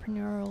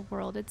entrepreneurial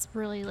world, it's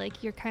really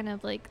like you're kind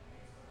of like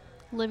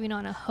living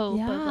on a hope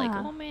of like,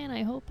 Yeah. oh man,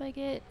 I hope I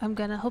get. I'm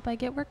gonna hope I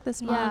get work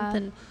this Yeah. month,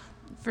 and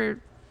for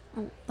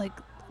like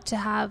to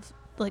have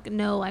like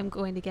no, I'm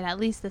going to get at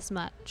least this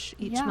much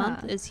each Yeah.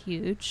 month is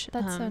huge.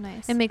 That's so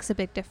nice. It makes a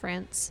big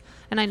difference,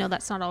 and I know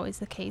that's not always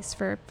the case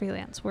for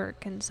freelance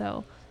work, and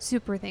so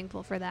super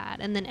thankful for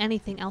that. And then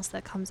anything else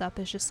that comes up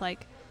is just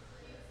like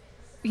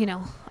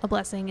a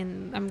blessing,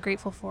 and I'm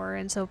grateful for.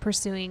 And so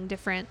pursuing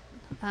different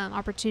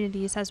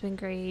opportunities has been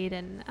great,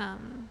 and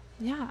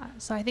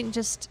so I think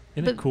just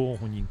Isn't it cool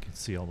when you can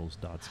see all those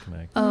dots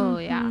connect? Oh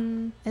yeah,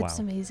 Mhm. it's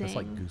Wow. amazing. That's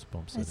like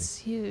Goosebumps City. It's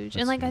huge.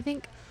 That's And like I huge.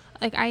 think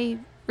like I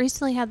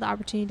recently had the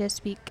opportunity to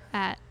speak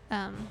at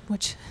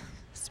which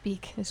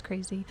speak is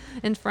crazy,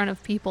 in front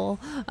of people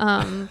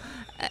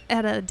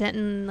at a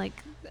Denton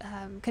like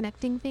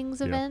connecting things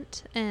Yeah.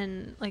 event,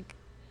 and like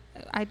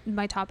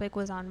my topic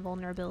was on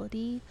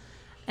vulnerability,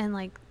 and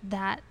like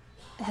that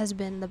has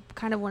been the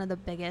kind of one of the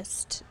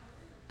biggest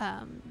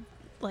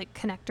like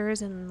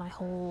connectors in my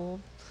whole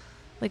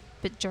like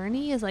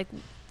journey, is like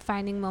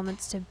finding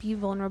moments to be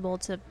vulnerable,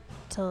 to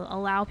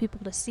allow people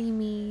to see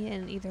me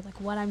and either like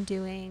what I'm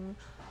doing,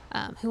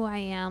 who I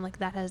am. Like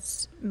that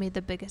has made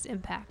the biggest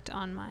impact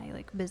on my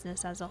like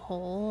business as a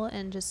whole,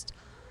 and just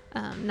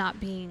not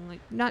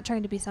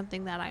trying to be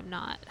something that I'm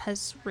not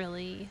has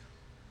really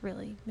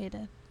made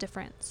a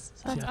difference.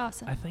 So That's See,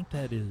 awesome. I think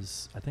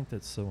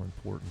that's so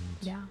important.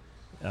 yeah.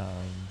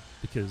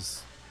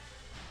 Because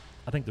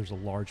I think there's a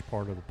large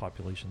part of the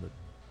population that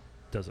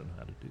doesn't know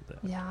how to do that.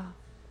 Yeah.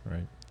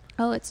 Right.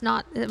 Oh, it's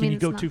not. I Can mean, you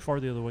it's go not, too far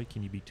the other way?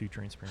 Can you be too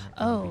transparent?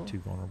 Can you Oh. be too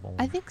vulnerable?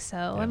 I think so.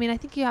 Yeah. I mean, I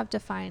think you have to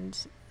find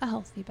a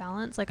healthy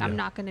balance. Like, I'm Yeah.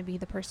 not going to be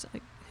the person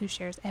like, who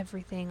shares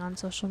everything on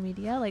social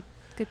media. Like,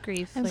 good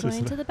grief. I'm Like,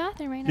 going to the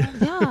bathroom right now.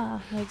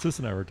 yeah. Like, Sis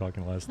and I were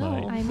talking last No,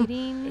 night. I'm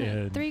eating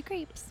And- 3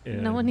 grapes.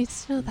 and no one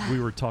needs to know that. We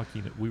were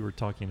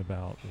talking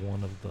about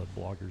one of the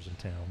bloggers in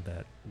town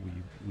that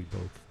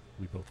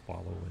we both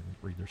follow and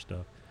read their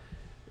stuff,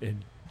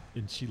 and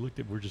she looked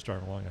at. We're just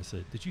driving along. I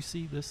said, "Did you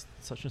see this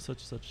such and such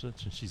such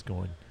such?" And she's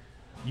going,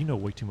 you know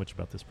way too much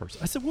about this person.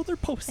 I said, well, they're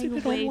posting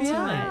Like, it way too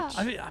online. much.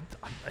 I mean,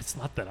 it's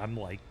not that I'm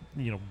like,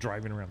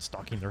 driving around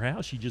stalking their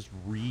house. You just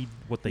read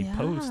what they Yeah.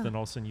 post, and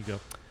all of a sudden you go,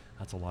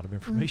 that's a lot of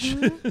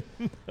information.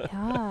 Mhm.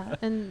 Yeah,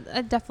 and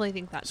I definitely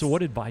think that's. So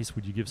what advice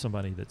would you give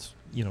somebody that's,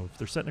 if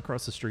they're sitting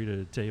across the street at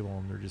a table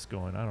and they're just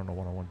going, I don't know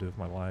what I want to do with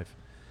my life,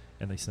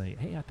 and they say,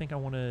 hey, I think I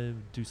want to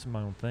do some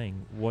of my own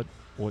thing. What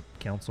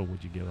counsel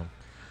would you give them?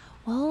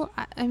 Well,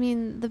 I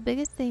mean, the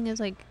biggest thing is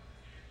like,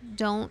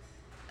 don't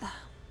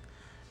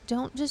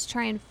just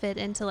try and fit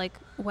into like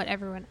what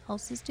everyone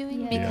else is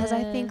doing, because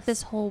I think Yes.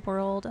 this whole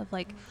world of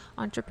like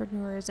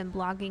entrepreneurs and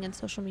blogging and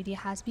social media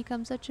has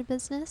become such a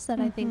business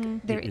that I Mhm.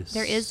 think there It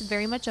there is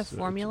very much a such a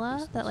formula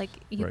business. that like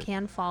you Right.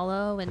 can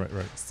follow and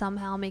Right.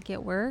 somehow make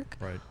it work.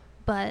 Right.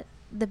 But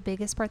the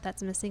biggest part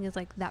that's missing is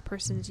like that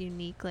person's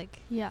unique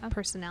like Yeah.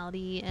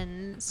 personality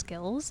and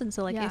skills. And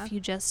so like Yeah. if you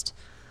just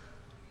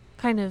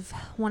kind of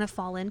want to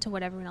fall into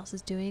what everyone else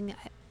is doing,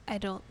 I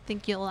don't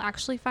think you'll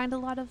actually find a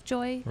lot of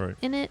joy Right.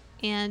 in it,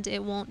 and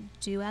it won't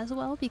do as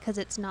well because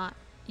it's not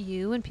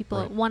you, and people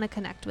Right. want to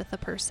connect with the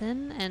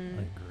person. I And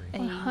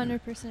agree.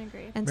 100%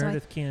 agree. and so I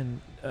Meredith,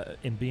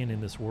 in being in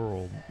this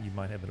world, you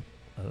might have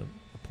a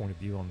point of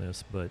view on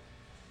this, but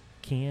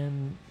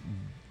can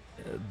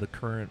the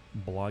current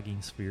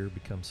blogging sphere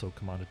become so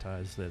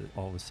commoditized that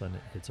all of a sudden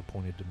it hits a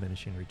point of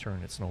diminishing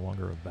return? It's no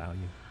longer of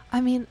value.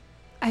 I mean,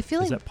 I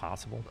feel Is like that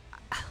possible?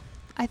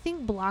 I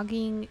think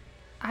blogging,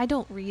 I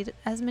don't read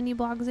as many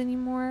blogs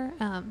anymore.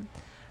 And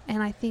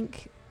I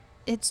think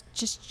it's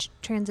just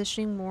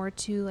transitioning more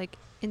to like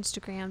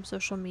Instagram,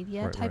 social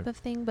media Right, type right. of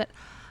thing. But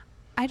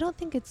I don't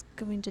think it's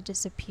going to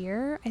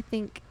disappear. I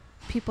think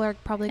people are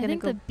probably I going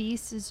think to go. the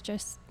beast is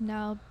just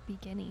now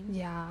beginning.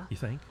 Yeah. You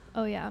think?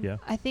 Oh yeah. Yeah.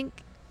 I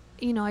think,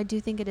 I do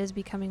think it is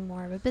becoming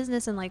more of a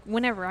business. And like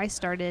whenever I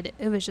started,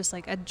 it was just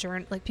like a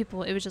journal, like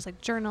people, it was just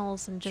like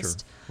journals and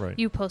just Sure. Right.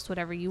 you post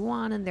whatever you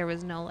want, and there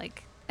was no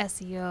like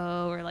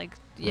SEO or like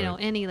you know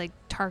Right. any like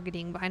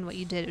targeting behind what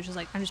you did. It was just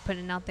like, I'm just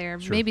putting it out there.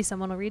 Sure. Maybe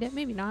someone will read it,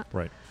 maybe not.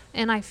 Right.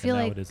 And I feel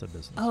and now like it is a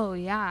business. oh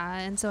yeah,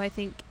 and so I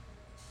think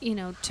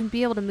to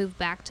be able to move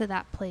back to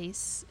that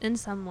place in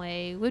some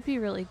way would be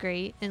really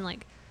great, and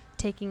like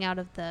taking out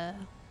of the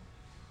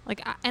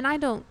like and I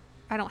don't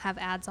have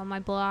ads on my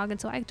blog, and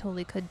so I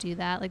totally could do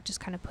that, like just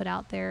kind of put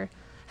out there,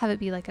 have it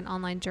be like an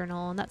online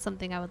journal, and that's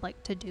something I would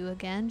like to do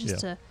again,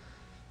 just Yeah.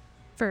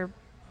 for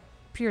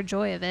pure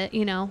joy of it,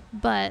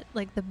 but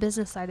like the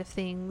business side of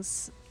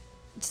things,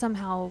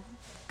 somehow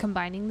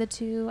combining the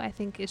two, I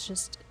think it's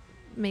just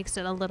makes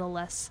it a little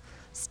less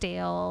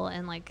stale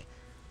and like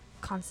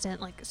constant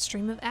like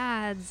stream of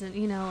ads, and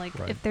like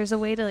Right. if there's a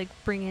way to like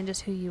bring in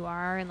just who you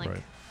are and like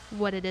Right.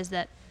 what it is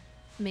that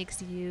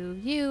makes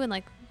you and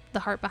like the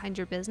heart behind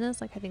your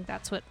business, like I think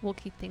that's what will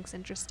keep things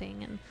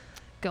interesting and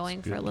going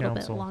That's for a good little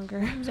counsel. bit longer.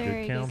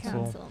 Very good counsel.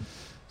 counsel.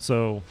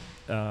 So,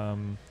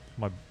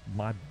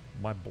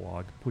 my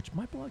blog, which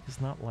my blog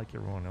is not like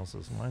everyone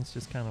else's. Mine's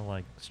just kind of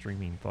like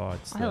streaming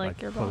thoughts I that like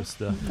I your blog.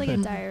 post. It's like a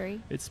diary.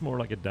 It's more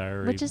like a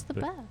diary, Which is the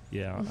but best.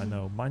 Yeah, I Mhm.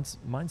 know. Mine's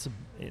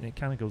and it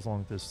kind of goes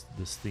along with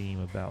this theme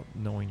about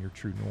knowing your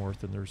true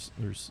north. And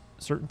there's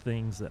certain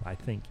things that I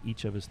think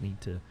each of us need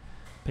to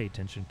pay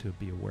attention to,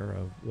 be aware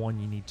of. One,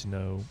 you need to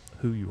know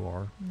who you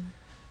are.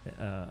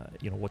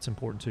 What's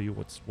important to you,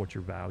 what's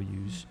your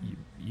values.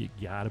 You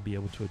got to be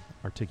able to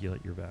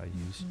articulate your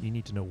values. Mhm. You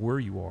need to know where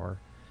you are,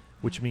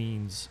 which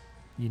means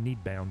you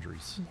need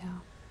boundaries.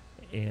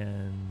 Yeah.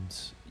 And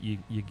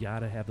you got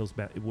to have those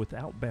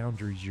without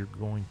boundaries you're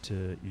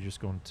just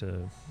going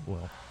to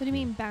What do you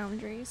mean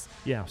boundaries?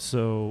 yeah.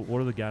 So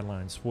what are the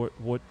guidelines?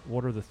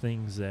 What are the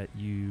things that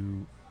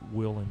you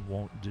will and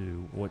won't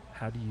do?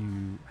 How do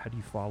you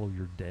follow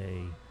your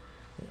day?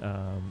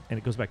 And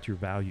it goes back to your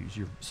values.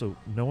 So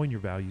knowing your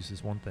values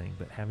is one thing,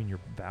 but having your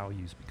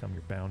values become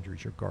your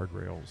boundaries, your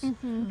guardrails.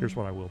 Mm-hmm. Here's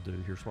what I will do.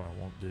 Here's what I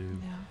won't do.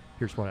 Yeah.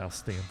 Here's what I'll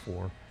stand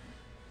for.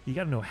 You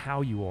got to know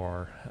how you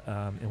are,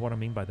 and what I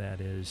mean by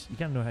that is you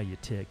got to know how you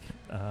tick.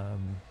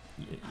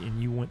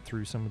 And you went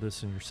through some of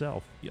this in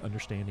yourself,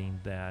 understanding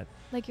that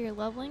Like your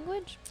love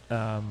language?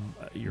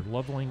 your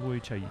love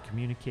language, how you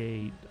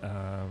communicate,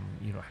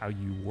 how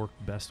you work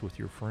best with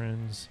your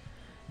friends.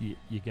 You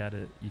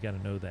gotta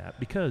know that,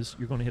 because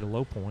you're going to hit a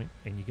low point,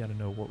 and you got to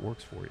know what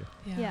works for you,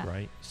 Yeah.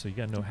 right? So you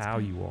got to know That's how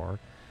good. you are.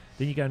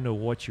 Then you got to know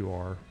what you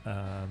are,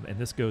 and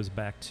this goes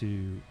back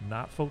to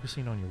not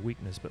focusing on your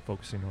weakness, but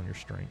focusing on your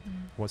strength.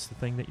 What's the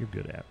thing that you're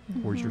good at?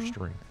 Where's your Mhm.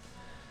 strength?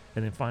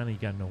 And then finally, you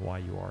got to know why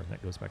you are, and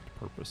that goes back to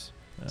purpose.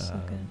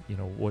 So good.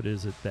 What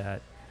is it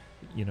that,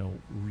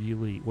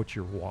 really, what's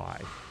your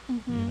why?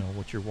 Mm-hmm.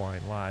 What's your why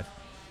in life?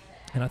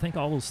 And I think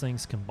all those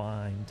things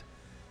combined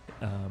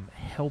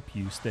help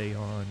you stay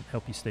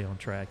on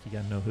track. You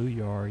got to know who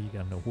you are. You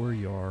got to know where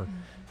you are.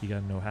 You got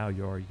to know how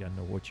you are. You got to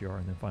know what you are,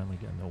 and then finally,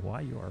 you got to know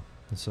why you are.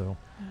 And so,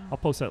 I'll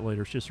post that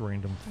later. It's just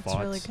random That's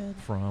really thoughts good.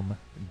 from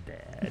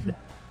Dad.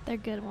 They're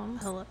good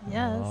ones.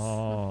 Yes.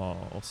 Oh,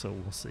 so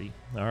we'll see.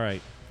 All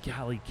right,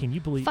 golly, can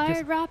you believe?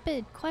 Fire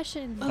rapid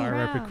question. Fire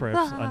rapid round.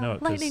 questions. I know it.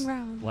 'cause Lightning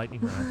round.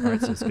 Lightning round. All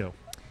right, so let's go.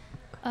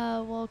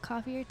 Well,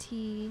 coffee or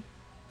tea?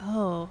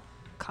 Oh,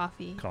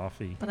 coffee.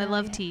 Coffee. But I Yeah,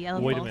 love yeah. tea. I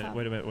love Wait a both. minute.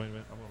 Wait a minute. Wait a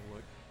minute. I'm gonna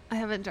look. I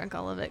haven't drunk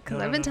all of it because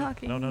No, I've no, been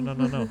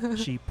no, talking. No.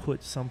 She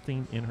put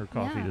something in her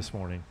coffee Yeah. this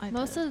morning. I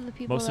Most did. of the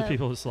people Most of that the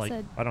people is like,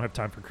 said, I don't have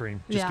time for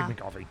cream. Just give Yeah. me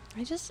coffee.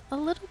 I just a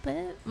little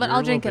bit, but You're a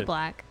I'll drink little it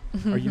black.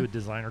 Are you a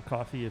designer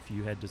coffee if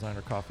you had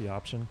designer coffee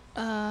option?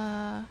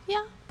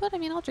 Yeah, but I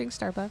mean, I'll drink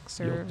Starbucks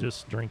or You'll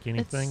just drink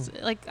anything?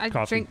 It's like I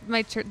Coffee. drink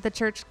my the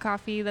church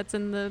coffee that's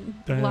in the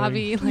Dang.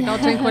 lobby. Like I'll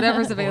drink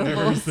whatever's available.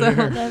 Whatever's so there.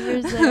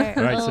 whatever's there.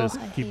 All right, Oh, sis,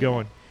 I keep hate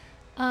going.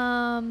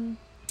 it.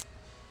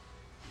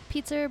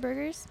 Pizza or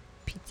burgers?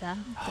 Pizza,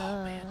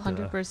 Duh.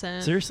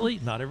 100%. Seriously?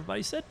 Not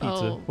everybody said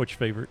pizza. Oh. What's your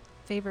favorite?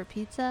 Favorite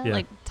pizza, Yeah.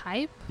 like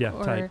type, Yeah,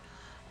 or type.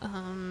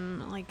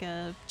 like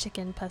a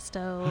chicken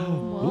pesto.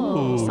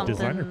 Whoa. Ooh, something.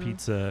 designer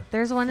pizza.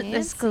 There's one at the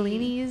Fancy.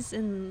 Scalini's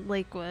in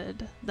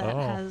Lakewood that Oh.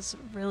 has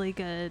really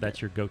good.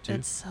 That's your go-to?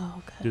 It's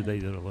so good. Do they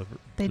deliver?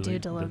 They do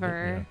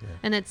deliver. Yeah.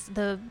 And it's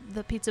the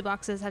pizza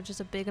boxes have just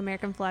a big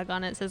American flag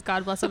on it. It says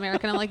 "God bless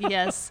America." And I'm like,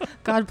 yes,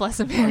 God bless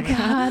America.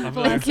 God I'm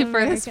bless Thank you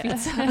for this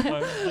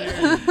America.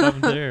 pizza.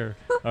 I'm there.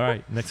 All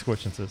right, next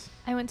question, sis.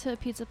 I went to a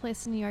pizza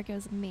place in New York. It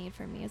was made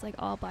for me. It's like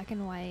all black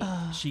and white.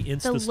 She The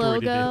Insta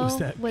storied it. It logo was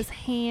that. was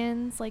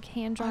hands, like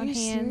hand drawn you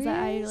hands that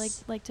I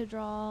serious? like to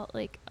draw.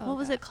 Like What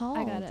was God. it called?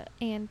 I got it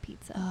and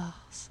pizza. Oh,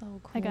 so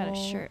cool. I got a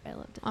shirt. I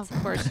loved it. Of so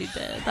course you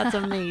did. That's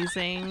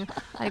amazing.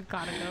 I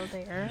gotta go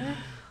there.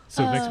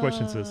 So next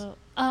question, sis.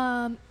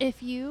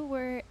 If you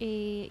were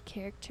a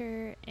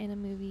character in a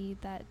movie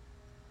that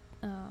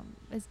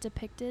is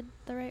depicted,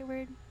 the right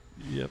word,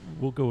 Yep,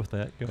 we'll go with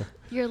that. Go.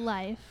 your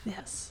life,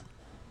 Yes.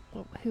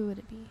 who would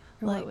it be,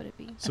 or Like- what would it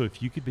be? So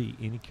if you could be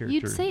any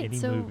character say in it, any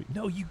so- movie.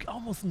 No, you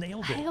almost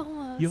nailed it. I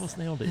almost. You almost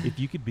nailed it. If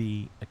you could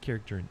be a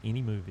character in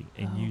any movie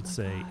and Oh you'd my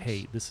say, gosh.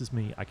 hey, this is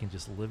me. I can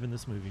just live in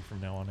this movie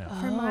from now on out.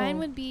 For mine Oh.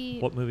 would be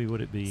What movie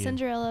would it be? And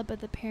Cinderella, but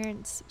the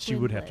parents. she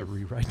would have to live.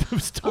 rewrite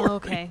those stories. Oh,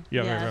 okay.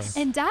 Yeah, right, yes.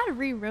 right. And Dad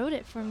rewrote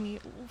it for me.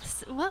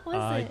 What was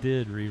I it?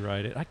 did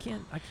rewrite it. I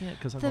can't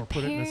because I'm The going to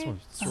put it in this one.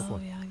 parents- Short Oh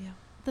one. yeah, yeah.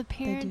 The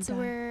parents die.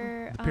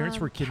 were. The parents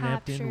were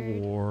kidnapped captured.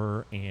 in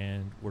war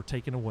and were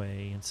taken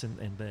away, and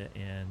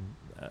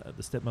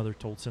the stepmother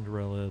told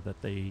Cinderella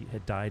that they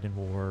had died in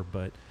war,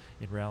 but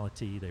in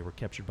reality they were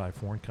captured by a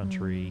foreign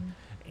country,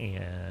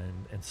 and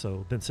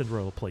so then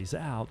Cinderella plays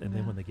out, and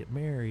then Yeah. when they get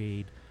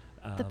married,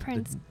 The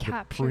prince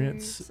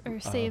captures or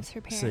saves her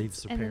parents,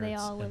 saves her and then they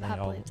parents, all live and they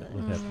happily all ever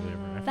live after. happily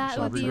ever after. That So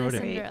I would be a rewrote it.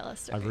 Cinderella I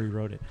story.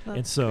 rewrote it. That's And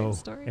a so, great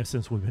story. and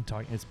since we've been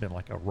talking, it's been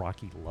like a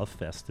Rocky love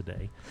fest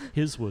today.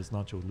 His was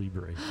Nacho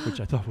Libre, which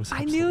I thought was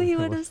I knew he absolutely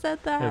would have said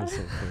That that. was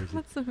so crazy.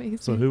 That's amazing.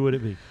 So who would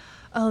it be?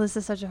 Oh, this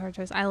is such a hard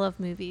choice. I love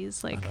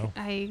movies. Like know.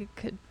 I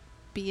could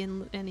be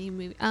in any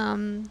movie.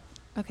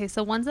 Okay,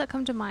 so ones that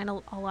come to mind,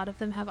 a lot of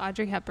them have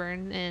Audrey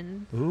Hepburn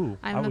in. Ooh,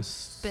 I'm I a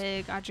was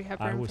big Audrey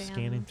Hepburn I was fan.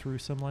 scanning through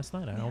some last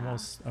night. I Yeah.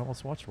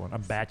 almost watched one.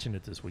 I'm batching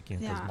it this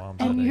weekend because Yeah.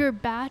 mom's And today. you're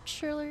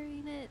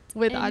bacheloring it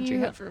With and Audrey you,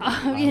 Hepburn.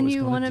 I and was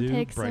you gonna want to do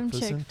pick some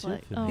Breakfast chick and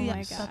flick. Oh Tiffany's. my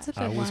Yes, god! that's a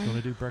I good was one.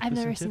 going to do Breakfast I've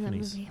never and seen that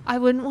Tiffany's. movie. I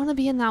wouldn't want to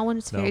be in that one.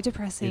 It's No, very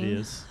depressing. It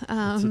is.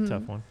 It's a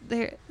tough one.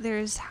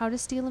 There's How to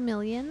Steal a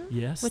Million.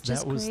 Yes, which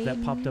is that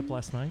great. popped up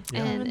last night.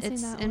 Yeah. And haven't seen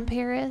it's that in one.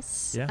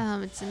 Paris.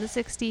 Yeah. It's in the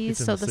 60s, It's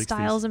in so the the 60s.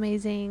 style's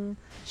amazing.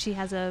 She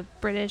has a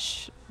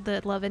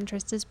the love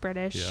interest is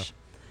British, Yeah.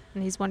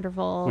 and he's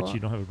wonderful. Which you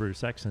don't have a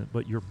British accent,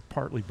 but you're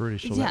partly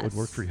British, so that would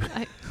work for you.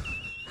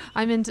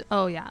 I'm into,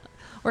 oh yeah.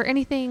 Or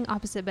anything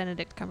opposite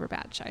Benedict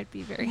Cumberbatch, I'd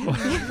be very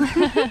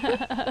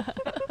happy.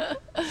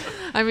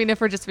 I mean,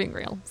 if we're just being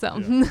real. So,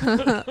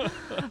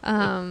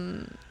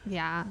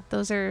 yeah,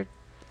 those are,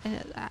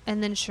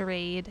 and then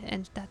Charade,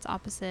 and that's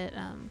opposite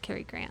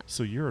Cary Grant.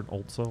 So you're an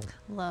old soul.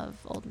 Love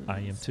old movies. I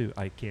am too.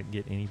 I can't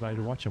get anybody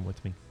to watch them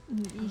with me.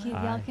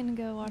 Y'all can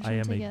go watch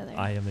them together.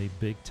 I am a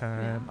big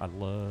time. I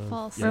love.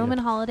 False. yeah, Roman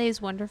yeah. Holiday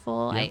is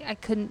wonderful. Yeah. I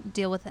couldn't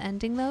deal with the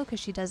ending though, because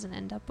she doesn't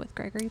end up with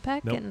Gregory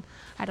Peck, Nope. and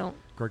I don't.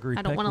 Gregory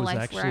I don't Peck want a was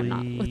life where I'm not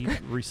actually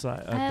with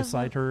I have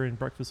beside her in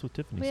Breakfast with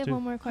Tiffany's we have too.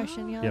 one more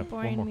question. Y'all Yeah, are one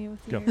boring more. me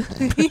with Go. your.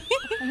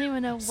 I don't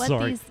even know what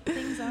Sorry. these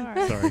things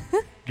are. Sorry.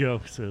 Go,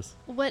 sis.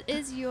 What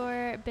is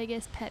your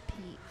biggest pet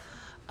peeve?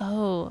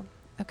 Oh,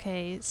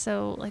 okay.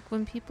 So like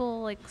when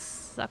people like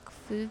suck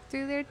food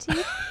through their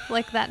teeth,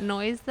 like that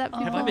noise that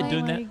people Have I been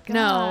doing that? my No,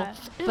 God.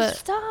 but-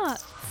 Stop.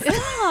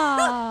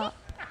 Stop.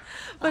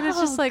 But it's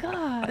just Oh, like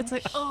gosh. it's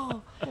like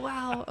oh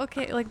wow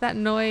okay like that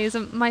noise.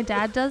 And my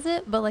dad does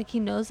it, but like he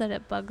knows that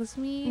it bugs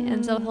me,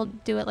 and so he'll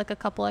do it like a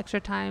couple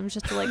extra times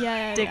just to like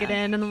Yeah, dig it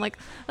yeah. in. And I'm like,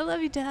 I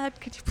love you, Dad.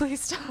 Could you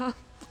please stop?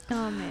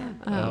 Oh man.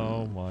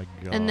 Oh my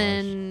god. And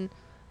then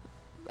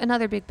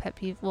another big pet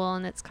peeve. Well,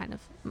 and it's kind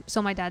of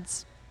so my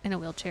dad's in a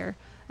wheelchair,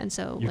 and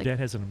so your like dad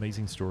has an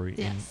amazing story, and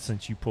Yes.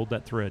 since you pulled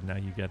that thread, now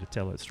you got to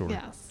tell that story.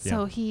 yes.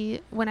 Yeah. So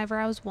whenever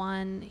I was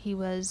one, he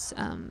was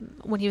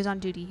when he was on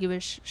duty, he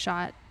was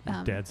shot.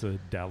 Your dad's a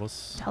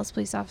Dallas. Dallas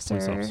police officer,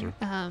 Police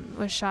officer.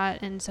 was shot,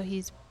 and so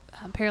he's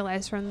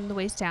paralyzed from the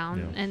waist down,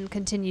 Yeah. and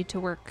continued to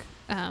work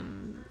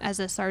as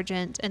a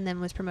sergeant, and then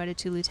was promoted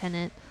to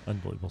lieutenant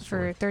Unbelievable for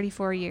story.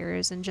 34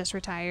 years, and just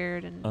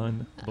retired. And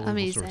Unbelievable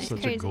amazing. story.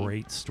 Such Crazy. a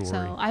great story.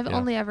 so I've Yeah.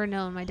 only ever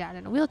known my dad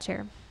in a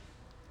wheelchair,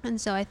 and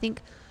so I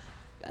think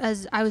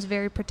as I was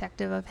very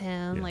protective of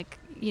him, Yeah. like,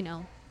 you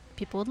know,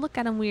 people would look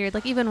at him weird.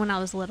 Like, even when I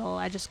was little,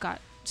 I just got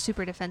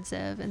super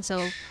defensive, and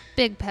so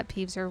big pet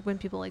peeves are when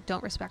people like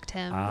don't respect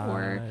him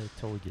or I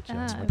totally get you. Ah,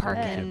 I okay. totally park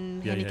get you.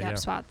 in Yeah, handicap yeah.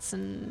 spots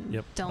and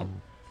Yep. don't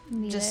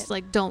Need just it.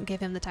 like don't give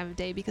him the time of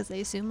day because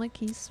they assume like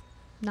he's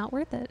not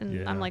worth it, and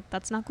Yeah. I'm like,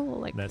 that's not cool.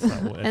 Like, That's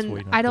not. That's and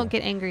way not I don't cool.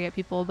 get angry at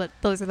people, but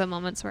those are the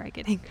moments where I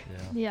get angry.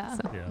 Yeah.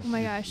 Yeah. Yeah. Oh my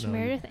You- gosh, no, you-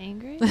 Meredith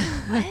angry?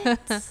 What?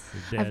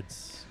 Your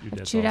dad's. Your I've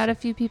dad's chewed out a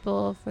awesome. few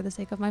people for the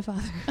sake of my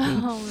father.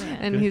 Oh man.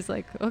 And Good. he's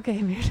like,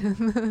 okay,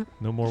 Meredith.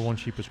 No more one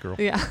sheepish girl.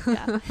 Yeah.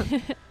 Yeah.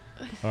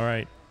 All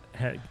right.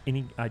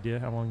 Any idea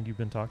how long you've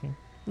been talking?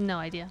 No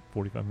idea.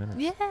 45 minutes.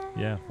 Yeah.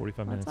 Yeah, 45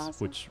 That's minutes.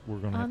 awesome. Which we're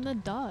gonna On have the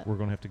dot. we're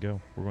gonna have to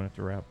go. We're gonna have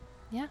to wrap.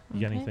 Yeah.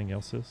 You got okay. anything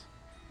else, sis?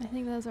 I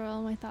think those are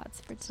all my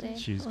thoughts for today.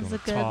 She's That was gonna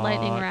a good talk.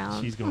 lightning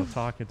round. She's gonna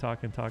talk and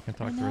talk and talk and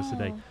talk I the rest of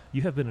the day. know.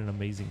 You have been an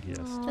amazing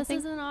guest. Aw, This thank,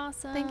 is an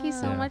awesome. thank you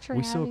so much for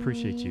we so having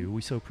appreciate me. you.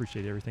 We so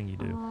appreciate everything you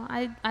do.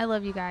 Aw, I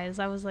love you guys.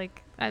 I was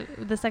like,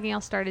 the second y'all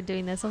started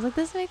doing this, I was like,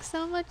 this makes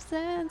so much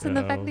sense, and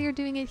the fact Oh. that you're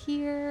doing it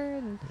here,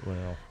 and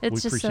Well, It's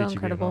we just so appreciate you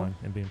incredible. being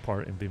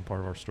on and being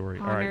part of our story.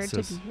 All honored right,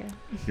 to sis. be here.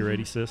 You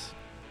ready, sis?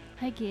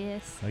 I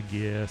guess. I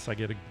guess I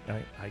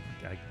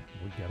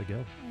we gotta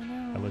go. I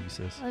know. I love you,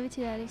 sis. Love you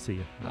too, Daddy. See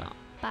ya. Bye. Aw.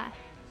 Bye.